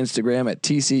Twitter and Instagram at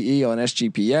TCE on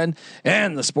SGPN,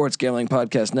 and the Sports Gambling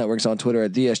Podcast Network's on Twitter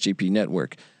at the SGP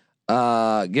Network.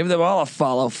 Give them all a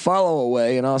follow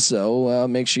away, and also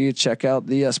make sure you check out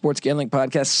the Sports Gambling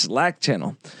Podcast Slack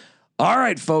channel. All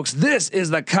right, folks, this is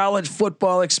the College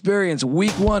Football Experience Week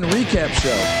 1 recap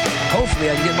show. Hopefully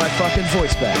I can get my fucking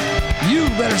voice back. You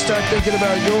better start thinking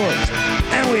about yours.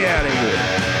 And we out of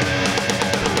here.